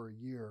study for a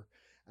year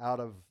out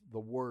of the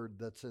word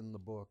that's in the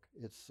book.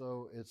 It's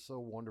so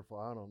wonderful.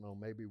 I don't know,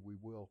 maybe we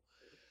will.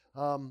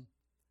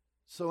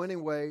 So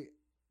anyway,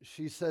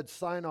 she said,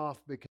 sign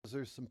off because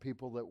there's some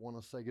people that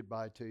want to say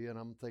goodbye to you. And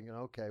I'm thinking,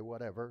 okay,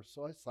 whatever.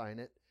 So I sign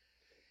it.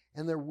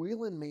 And they're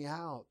wheeling me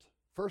out.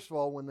 First of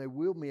all, when they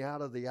wheeled me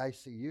out of the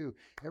ICU,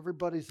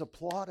 everybody's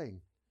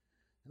applauding.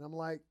 And I'm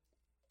like,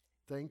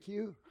 thank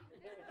you.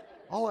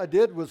 All I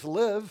did was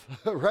live,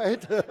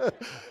 right?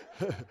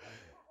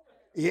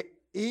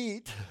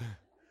 Eat.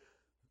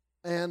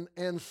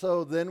 And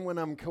so then when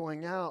I'm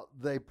going out,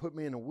 they put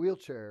me in a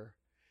wheelchair.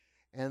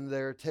 And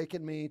they're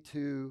taking me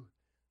to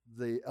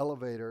the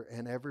elevator,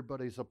 and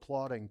everybody's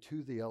applauding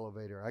to the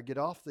elevator. I get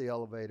off the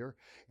elevator,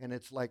 and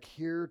it's like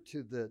here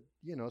to the,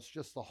 it's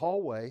just the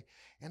hallway,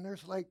 and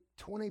there's like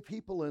 20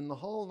 people in the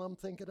hall, and I'm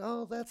thinking,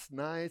 oh, that's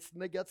nice,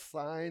 and they got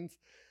signs.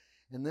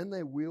 And then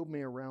they wheeled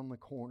me around the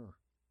corner.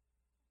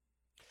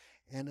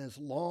 And as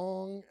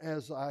long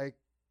as I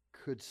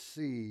could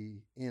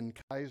see in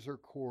Kaiser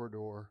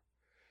Corridor,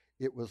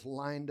 it was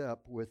lined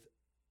up with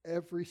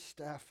every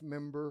staff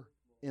member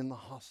in the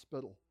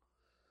hospital,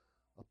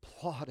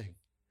 applauding,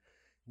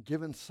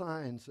 giving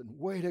signs, and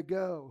way to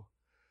go.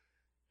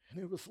 And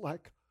it was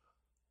like,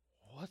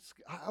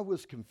 I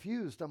was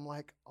confused. I'm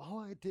like, all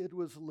I did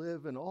was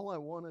live, and all I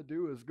want to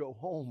do is go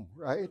home,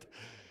 right?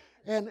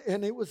 And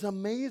it was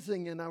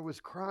amazing, and I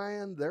was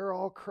crying. They're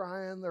all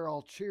crying. They're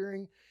all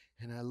cheering.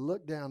 And I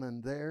looked down,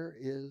 and there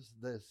is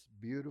this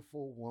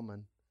beautiful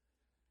woman.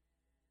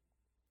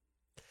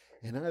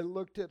 And I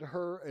looked at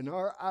her, and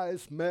our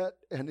eyes met,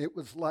 and it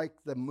was like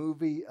the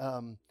movie,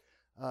 the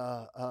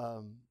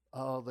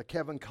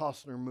Kevin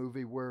Costner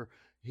movie where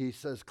he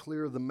says,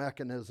 clear the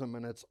mechanism,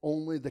 and it's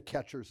only the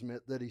catcher's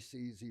mitt that he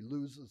sees. He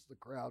loses the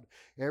crowd.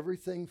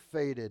 Everything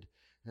faded,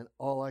 and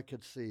all I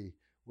could see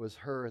was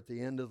her at the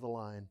end of the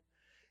line.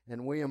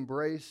 And we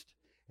embraced,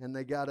 and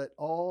they got it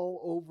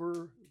all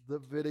over the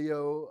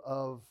video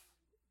of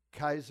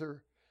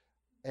Kaiser,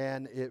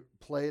 and it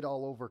played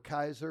all over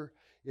Kaiser.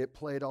 It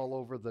played all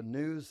over the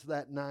news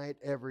that night.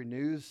 Every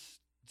news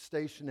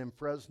station in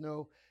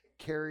Fresno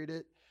carried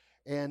it,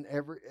 and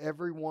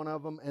every one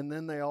of them. And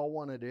then they all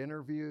wanted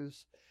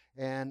interviews.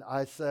 And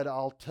I said,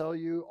 I'll tell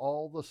you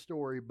all the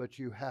story, but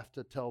you have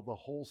to tell the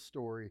whole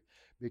story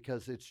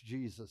because it's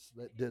Jesus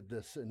that did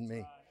this in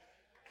me.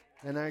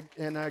 And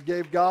I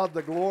gave God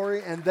the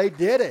glory, and they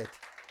did it.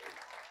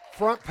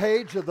 Front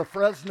page of the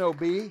Fresno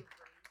Bee.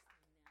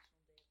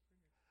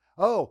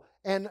 Oh,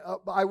 and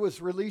I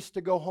was released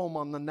to go home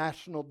on the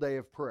National Day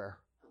of Prayer.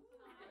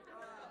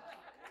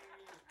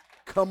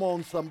 Come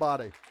on,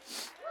 somebody.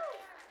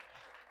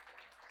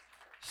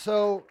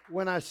 So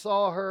when I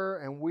saw her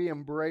and we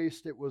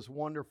embraced, it was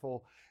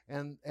wonderful.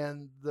 And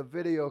the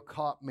video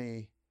caught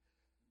me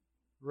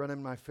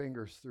running my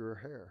fingers through her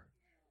hair.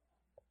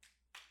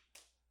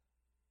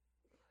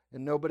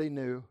 And nobody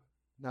knew,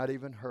 not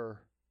even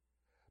her.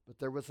 But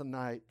there was a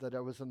night that I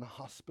was in the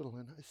hospital,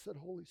 and I said,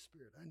 Holy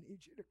Spirit, I need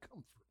you to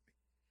comfort me.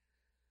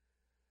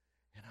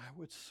 And I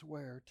would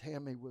swear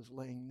Tammy was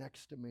laying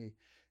next to me,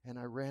 and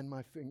I ran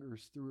my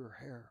fingers through her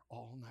hair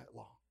all night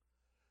long.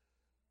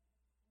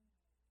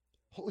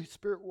 Holy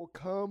Spirit will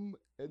come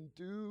and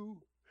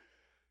do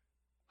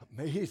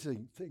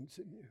amazing things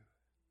in you.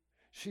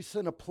 She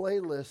sent a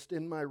playlist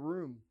in my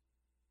room,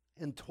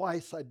 and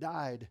twice I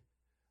died.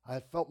 I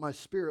felt my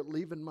spirit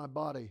leaving my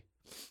body.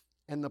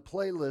 And the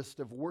playlist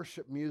of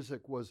worship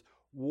music was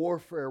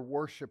warfare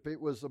worship.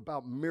 It was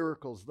about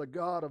miracles, the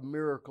God of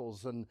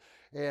miracles. And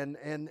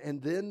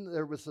then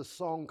there was a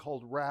song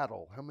called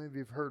Rattle. How many of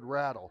you have heard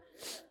Rattle?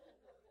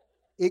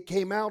 It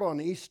came out on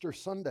Easter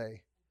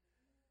Sunday.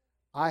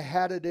 I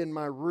had it in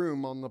my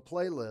room on the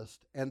playlist,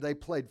 and they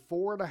played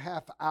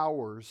 4.5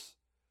 hours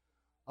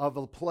of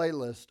a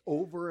playlist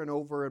over and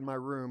over in my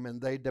room,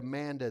 and they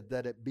demanded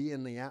that it be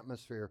in the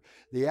atmosphere.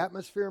 The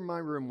atmosphere in my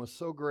room was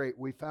so great,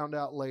 we found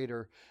out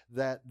later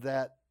that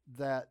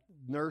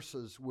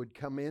nurses would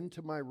come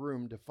into my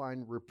room to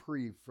find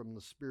reprieve from the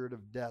spirit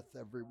of death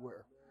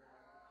everywhere,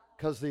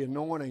 because the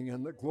anointing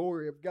and the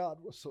glory of God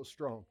was so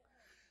strong.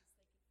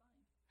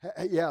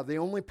 Yeah, the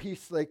only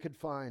peace they could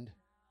find.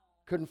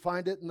 Couldn't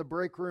find it in the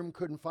break room,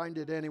 couldn't find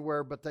it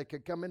anywhere, but they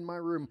could come in my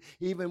room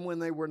even when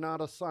they were not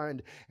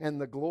assigned,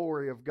 and the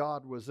glory of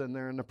God was in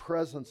there, and the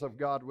presence of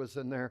God was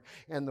in there,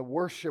 and the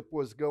worship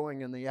was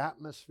going, and the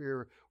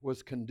atmosphere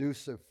was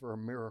conducive for a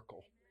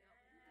miracle.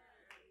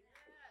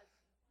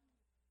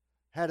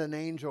 Had an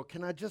angel.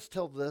 Can I just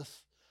tell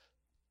this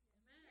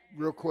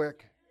real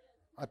quick?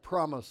 I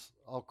promise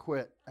I'll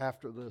quit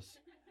after this.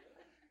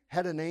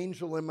 Had an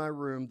angel in my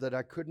room that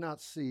I could not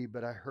see,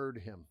 but I heard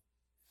him.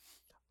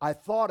 I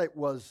thought it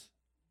was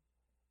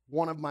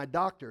one of my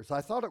doctors.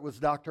 I thought it was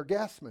Dr.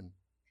 Gassman.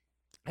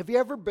 Have you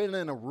ever been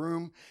in a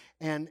room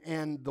and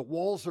the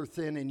walls are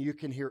thin and you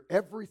can hear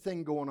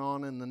everything going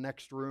on in the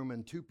next room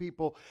and two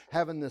people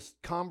having this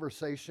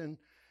conversation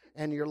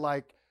and you're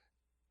like,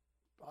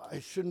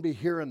 I shouldn't be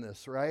hearing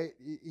this, right?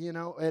 You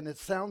know, and it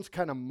sounds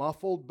kind of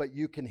muffled, but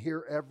you can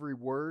hear every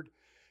word.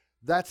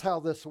 That's how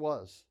this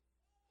was.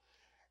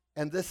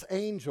 And this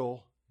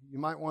angel, you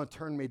might want to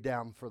turn me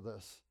down for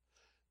this.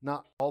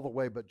 Not all the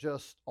way, but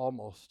just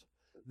almost.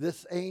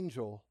 This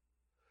angel,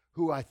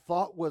 who I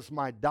thought was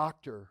my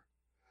doctor,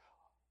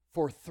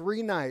 for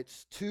 3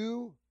 nights,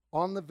 2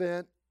 on the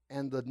vent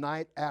and the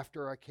night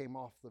after I came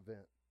off the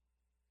vent,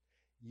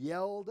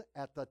 yelled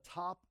at the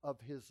top of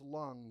his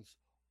lungs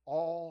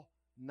all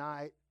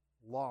night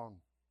long.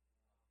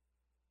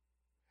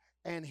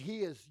 And he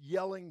is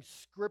yelling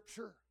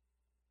scripture.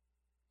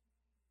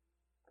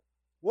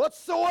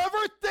 Whatsoever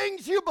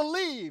things you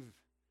believe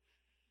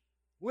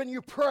when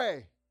you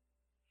pray,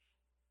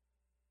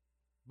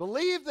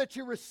 believe that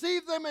you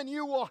receive them and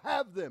you will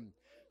have them.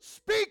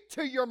 Speak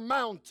to your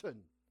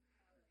mountain.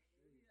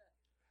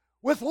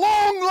 With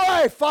long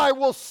life I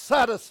will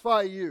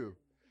satisfy you.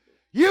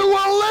 You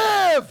will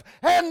live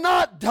and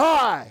not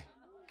die.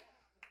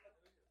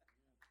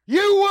 You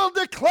will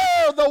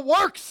declare the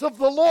works of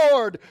the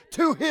Lord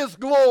to his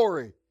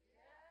glory.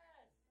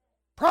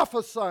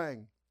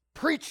 Prophesying,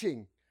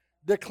 preaching,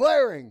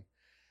 declaring.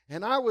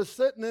 And I was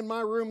sitting in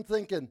my room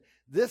thinking,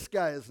 this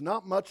guy is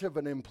not much of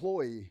an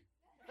employee.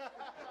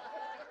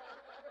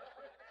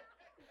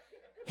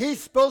 He's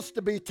supposed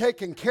to be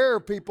taking care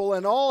of people,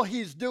 and all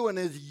he's doing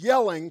is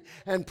yelling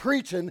and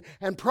preaching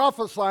and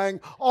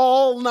prophesying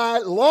all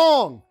night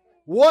long.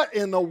 What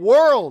in the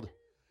world?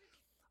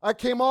 I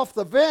came off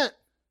the vent,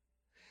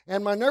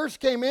 and my nurse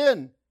came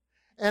in,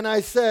 and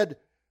I said,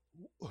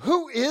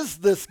 "Who is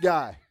this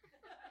guy?"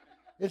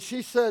 And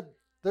she said,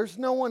 "There's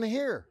no one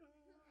here."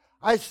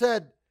 I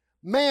said,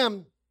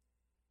 "Ma'am,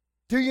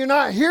 do you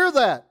not hear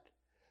that?"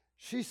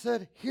 She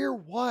said, "Hear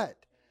what?"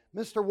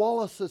 "Mr.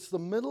 Wallace, it's the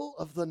middle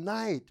of the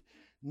night.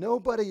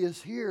 Nobody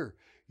is here.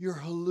 You're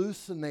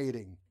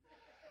hallucinating."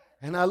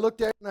 And I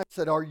looked at her and I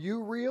said, "Are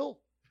you real?"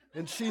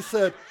 And she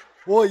said,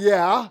 "Well,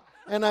 yeah."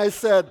 And I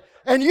said,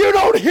 "And you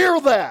don't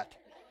hear that?"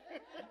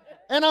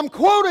 And I'm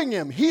quoting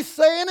him. He's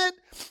saying it,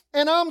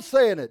 and I'm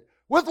saying it.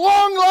 "With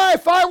long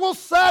life I will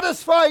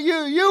satisfy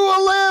you. You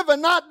will live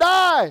and not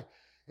die."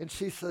 And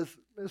she says,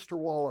 "Mr.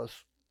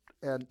 Wallace,"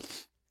 and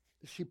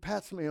she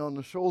pats me on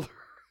the shoulder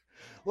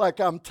like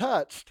I'm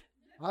touched.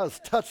 I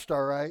was touched,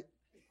 all right.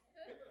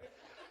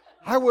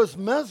 I was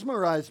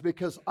mesmerized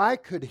because I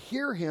could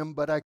hear him,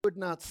 but I could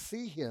not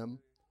see him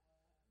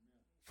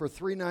for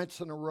 3 nights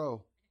in a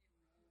row.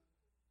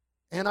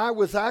 And I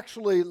was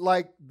actually,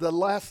 like the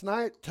last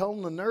night,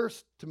 telling the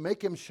nurse to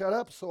make him shut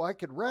up so I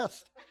could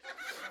rest.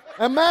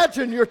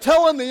 Imagine you're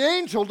telling the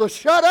angel to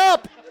shut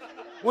up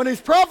when he's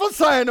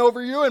prophesying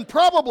over you and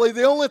probably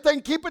the only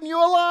thing keeping you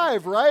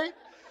alive, right?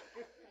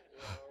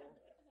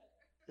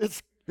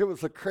 It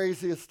was the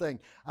craziest thing.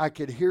 I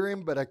could hear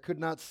him, but I could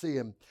not see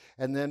him.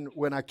 And then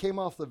when I came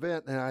off the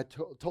vent and I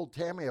told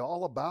Tammy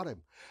all about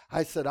him,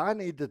 I said, "I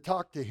need to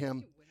talk to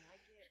him.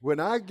 When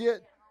I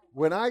get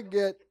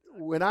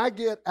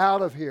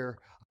out of here,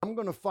 I'm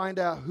going to find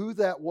out who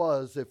that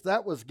was. If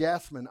that was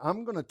Gassman,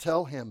 I'm going to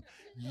tell him,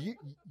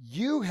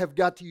 you have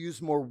got to use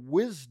more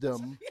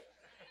wisdom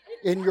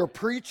in your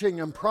preaching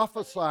and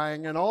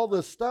prophesying and all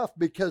this stuff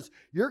because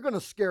you're going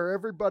to scare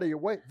everybody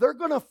away. They're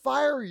going to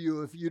fire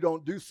you if you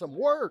don't do some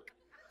work."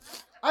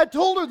 I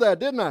told her that,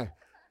 didn't I? I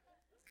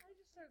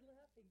just started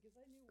laughing because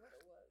I knew what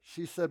it was.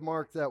 She said,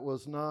 "Mark, that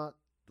was not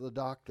the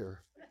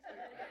doctor.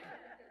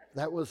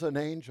 That was an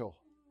angel."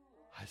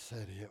 I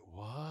said, "It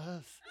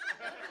was?"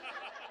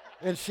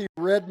 And she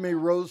read me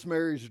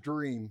Rosemary's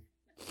Dream.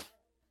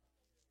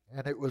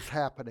 And it was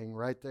happening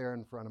right there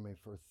in front of me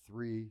for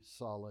 3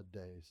 solid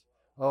days.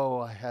 Oh,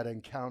 I had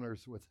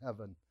encounters with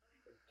heaven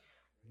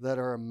that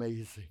are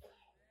amazing.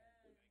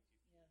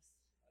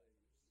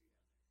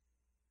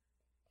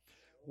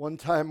 One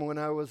time when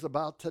I was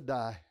about to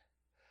die,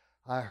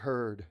 I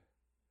heard,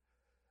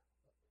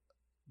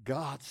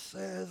 "God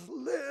says,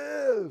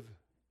 live,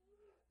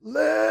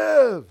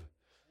 live.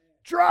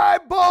 Dry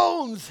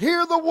bones,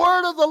 hear the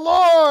word of the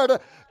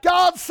Lord.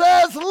 God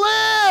says,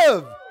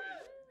 live."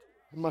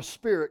 And my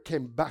spirit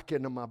came back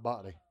into my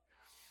body.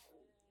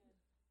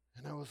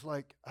 And I was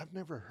like, I've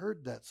never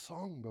heard that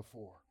song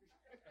before.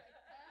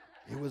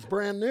 It was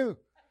brand new.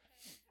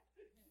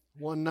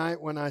 One night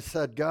when I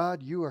said,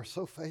 "God, you are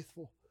so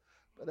faithful,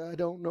 but I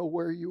don't know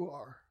where you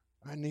are.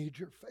 I need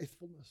your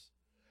faithfulness."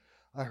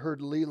 I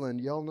heard Leland.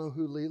 Y'all know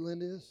who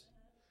Leland is?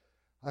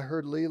 I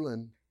heard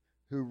Leland,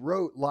 who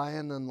wrote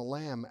Lion and the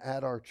Lamb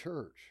at our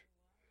church.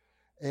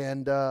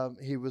 And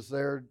he was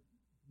there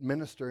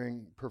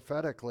ministering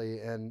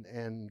prophetically,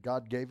 and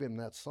God gave him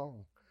that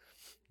song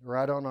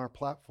right on our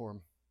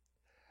platform.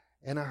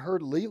 And I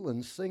heard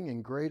Leland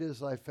singing "Great is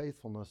Thy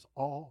Faithfulness"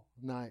 all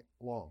night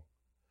long.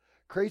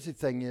 Crazy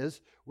thing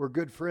is, we're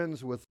good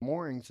friends with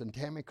Moorings, and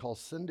Tammy calls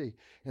Cindy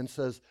and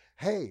says,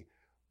 "Hey,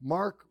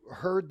 Mark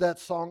heard that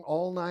song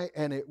all night,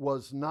 and it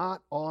was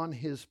not on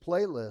his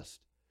playlist."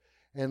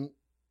 And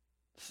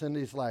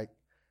Cindy's like,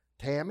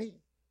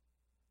 "Tammy,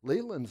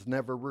 Leland's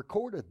never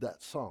recorded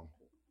that song."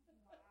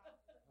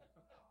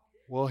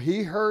 Well,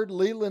 he heard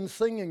Leland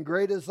singing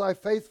 "Great is Thy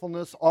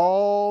Faithfulness"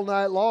 all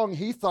night long.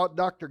 He thought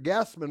Dr.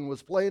 Gassman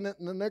was playing it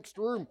in the next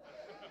room.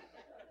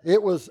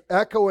 It was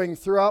echoing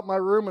throughout my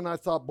room, and I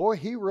thought, boy,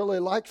 he really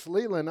likes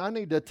Leland. I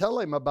need to tell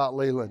him about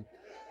Leland.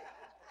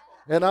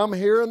 And I'm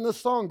hearing the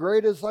song,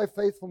 "Great is Thy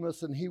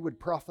Faithfulness," and he would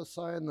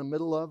prophesy in the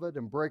middle of it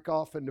and break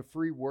off into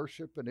free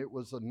worship, and it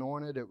was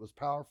anointed, it was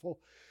powerful.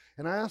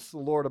 And I asked the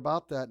Lord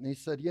about that, and he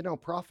said,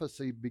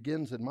 prophecy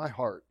begins in my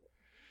heart,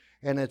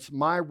 and it's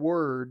my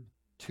word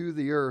to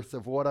the earth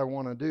of what I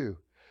want to do.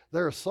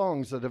 There are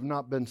songs that have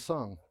not been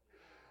sung.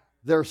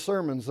 There are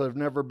sermons that have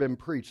never been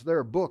preached. There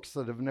are books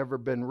that have never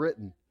been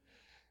written.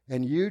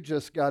 And you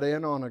just got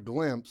in on a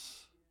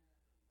glimpse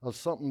of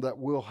something that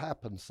will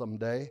happen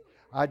someday.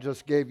 I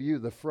just gave you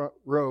the front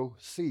row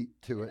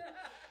seat to it.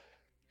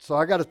 So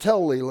I got to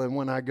tell Leland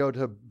when I go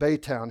to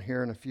Baytown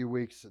here in a few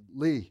weeks,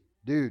 "Lee,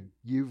 dude,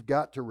 you've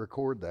got to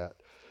record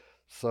that."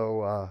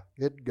 So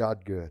it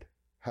got good.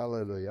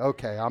 Hallelujah.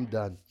 Okay, I'm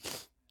done.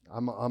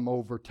 I'm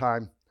over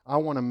time. I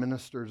want to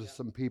minister to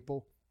some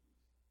people.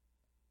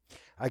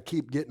 I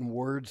keep getting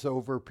words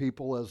over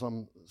people as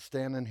I'm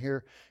standing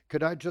here.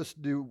 Could I just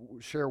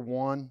share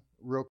one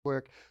real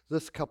quick?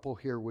 This couple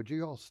here, would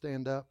you all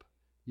stand up?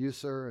 You,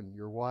 sir, and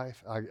your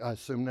wife. I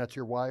assume that's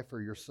your wife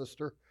or your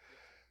sister.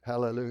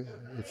 Hallelujah.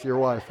 It's your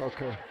wife.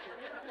 Okay.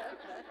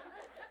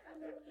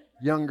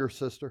 younger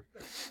sister.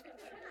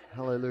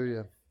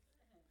 Hallelujah.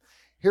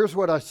 Here's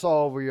what I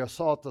saw over you. I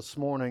saw it this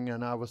morning,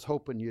 and I was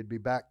hoping you'd be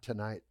back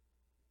tonight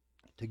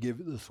to give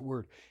you this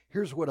word.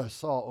 Here's what I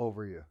saw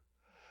over you.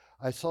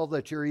 I saw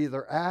that you're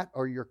either at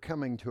or you're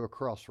coming to a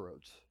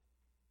crossroads.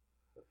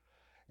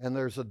 And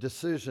there's a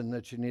decision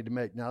that you need to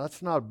make. Now,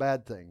 that's not a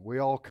bad thing. We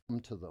all come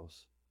to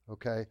those,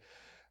 okay?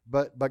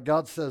 But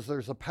God says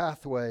there's a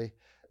pathway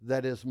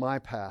that is my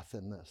path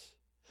in this.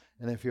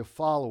 And if you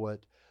follow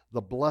it, the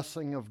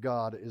blessing of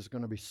God is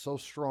going to be so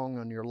strong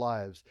on your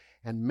lives,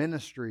 and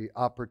ministry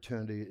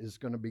opportunity is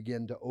going to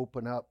begin to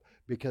open up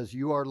because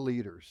you are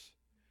leaders.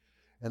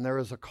 And there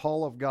is a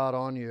call of God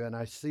on you, and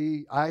I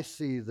see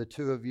the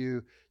two of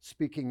you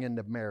speaking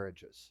into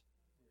marriages.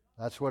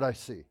 That's what I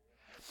see.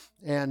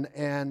 And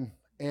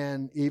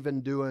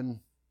even doing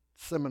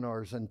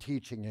seminars and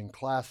teaching and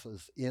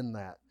classes in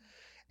that.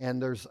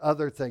 And there's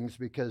other things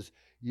because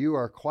you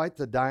are quite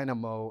the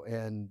dynamo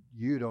and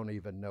you don't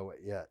even know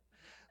it yet.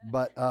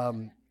 But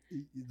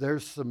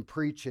there's some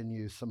preach in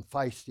you, some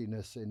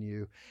feistiness in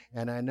you.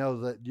 And I know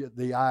that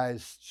the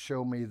eyes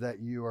show me that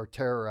you are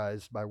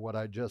terrorized by what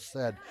I just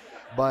said.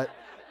 But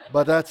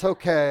that's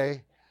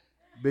okay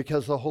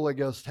because the Holy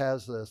Ghost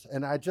has this.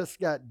 And I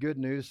just got good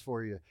news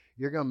for you.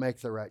 You're going to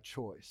make the right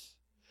choice.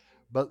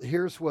 But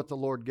here's what the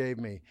Lord gave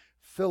me.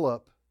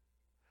 Philip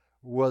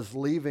was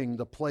leaving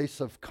the place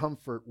of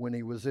comfort when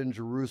he was in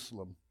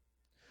Jerusalem.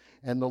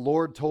 And the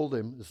Lord told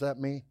him, is that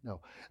me?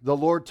 No. The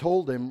Lord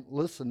told him,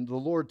 listen, the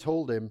Lord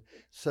told him,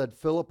 said,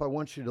 Philip, I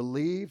want you to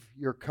leave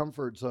your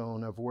comfort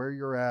zone of where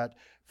you're at,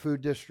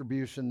 food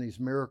distribution, these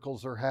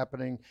miracles are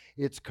happening,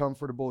 it's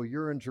comfortable,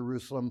 you're in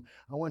Jerusalem.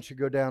 I want you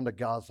to go down to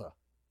Gaza.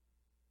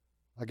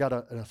 I got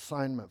an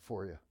assignment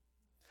for you.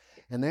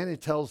 And then he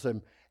tells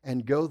him,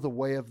 and go the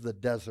way of the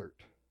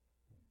desert.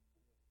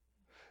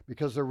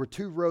 Because there were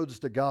two roads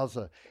to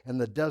Gaza, and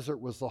the desert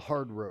was the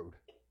hard road.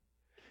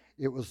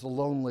 It was the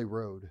lonely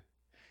road.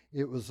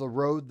 It was the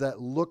road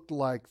that looked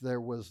like there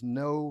was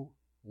no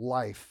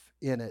life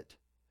in it.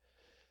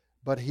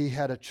 But he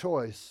had a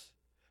choice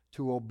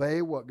to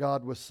obey what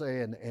God was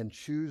saying and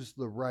choose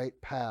the right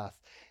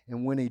path.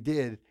 And when he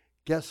did,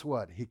 guess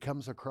what? He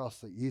comes across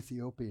the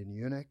Ethiopian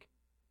eunuch.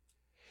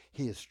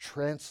 He is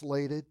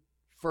translated.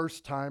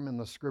 First time in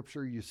the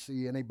scripture you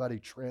see anybody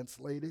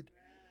translated.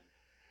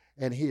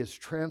 And he is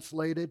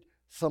translated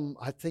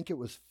I think it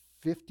was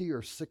 50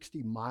 or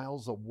 60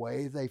 miles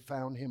away they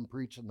found him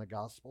preaching the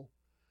gospel.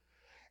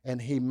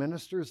 And he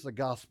ministers the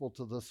gospel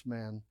to this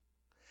man.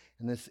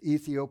 And this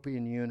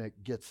Ethiopian eunuch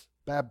gets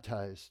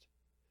baptized.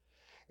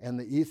 And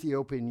the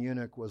Ethiopian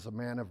eunuch was a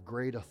man of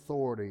great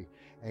authority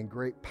and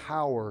great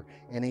power.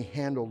 And he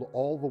handled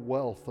all the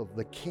wealth of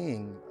the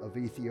king of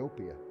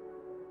Ethiopia.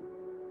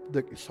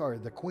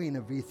 The queen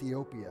of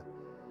Ethiopia.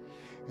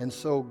 And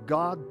so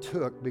God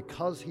took,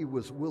 because he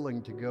was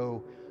willing to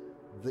go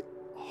the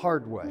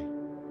hard way,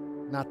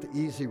 not the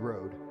easy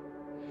road,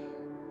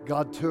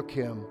 God took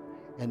him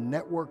and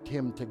networked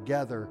him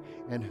together.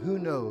 And who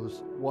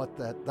knows what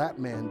that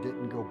man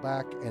didn't go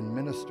back and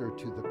minister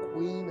to the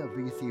queen of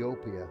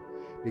Ethiopia,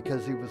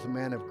 because he was a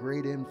man of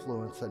great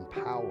influence and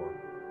power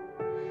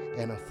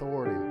and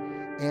authority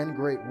and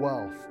great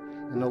wealth.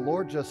 And the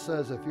Lord just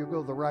says, if you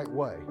go the right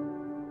way,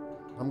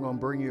 I'm going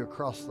to bring you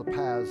across the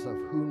paths of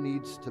who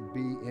needs to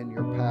be in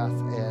your path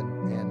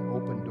and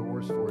open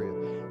doors for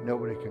you.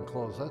 Nobody can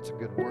close. That's a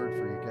good word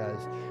for you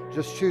guys.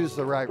 Just choose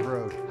the right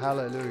road.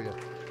 Hallelujah.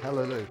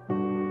 Hallelujah.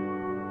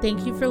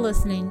 Thank you for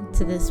listening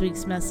to this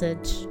week's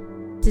message.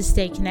 To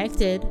stay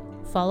connected,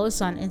 follow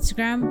us on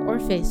Instagram or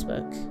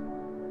Facebook,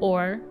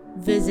 or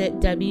visit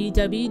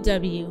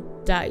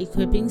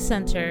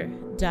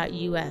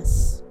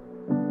www.equippingcenter.us.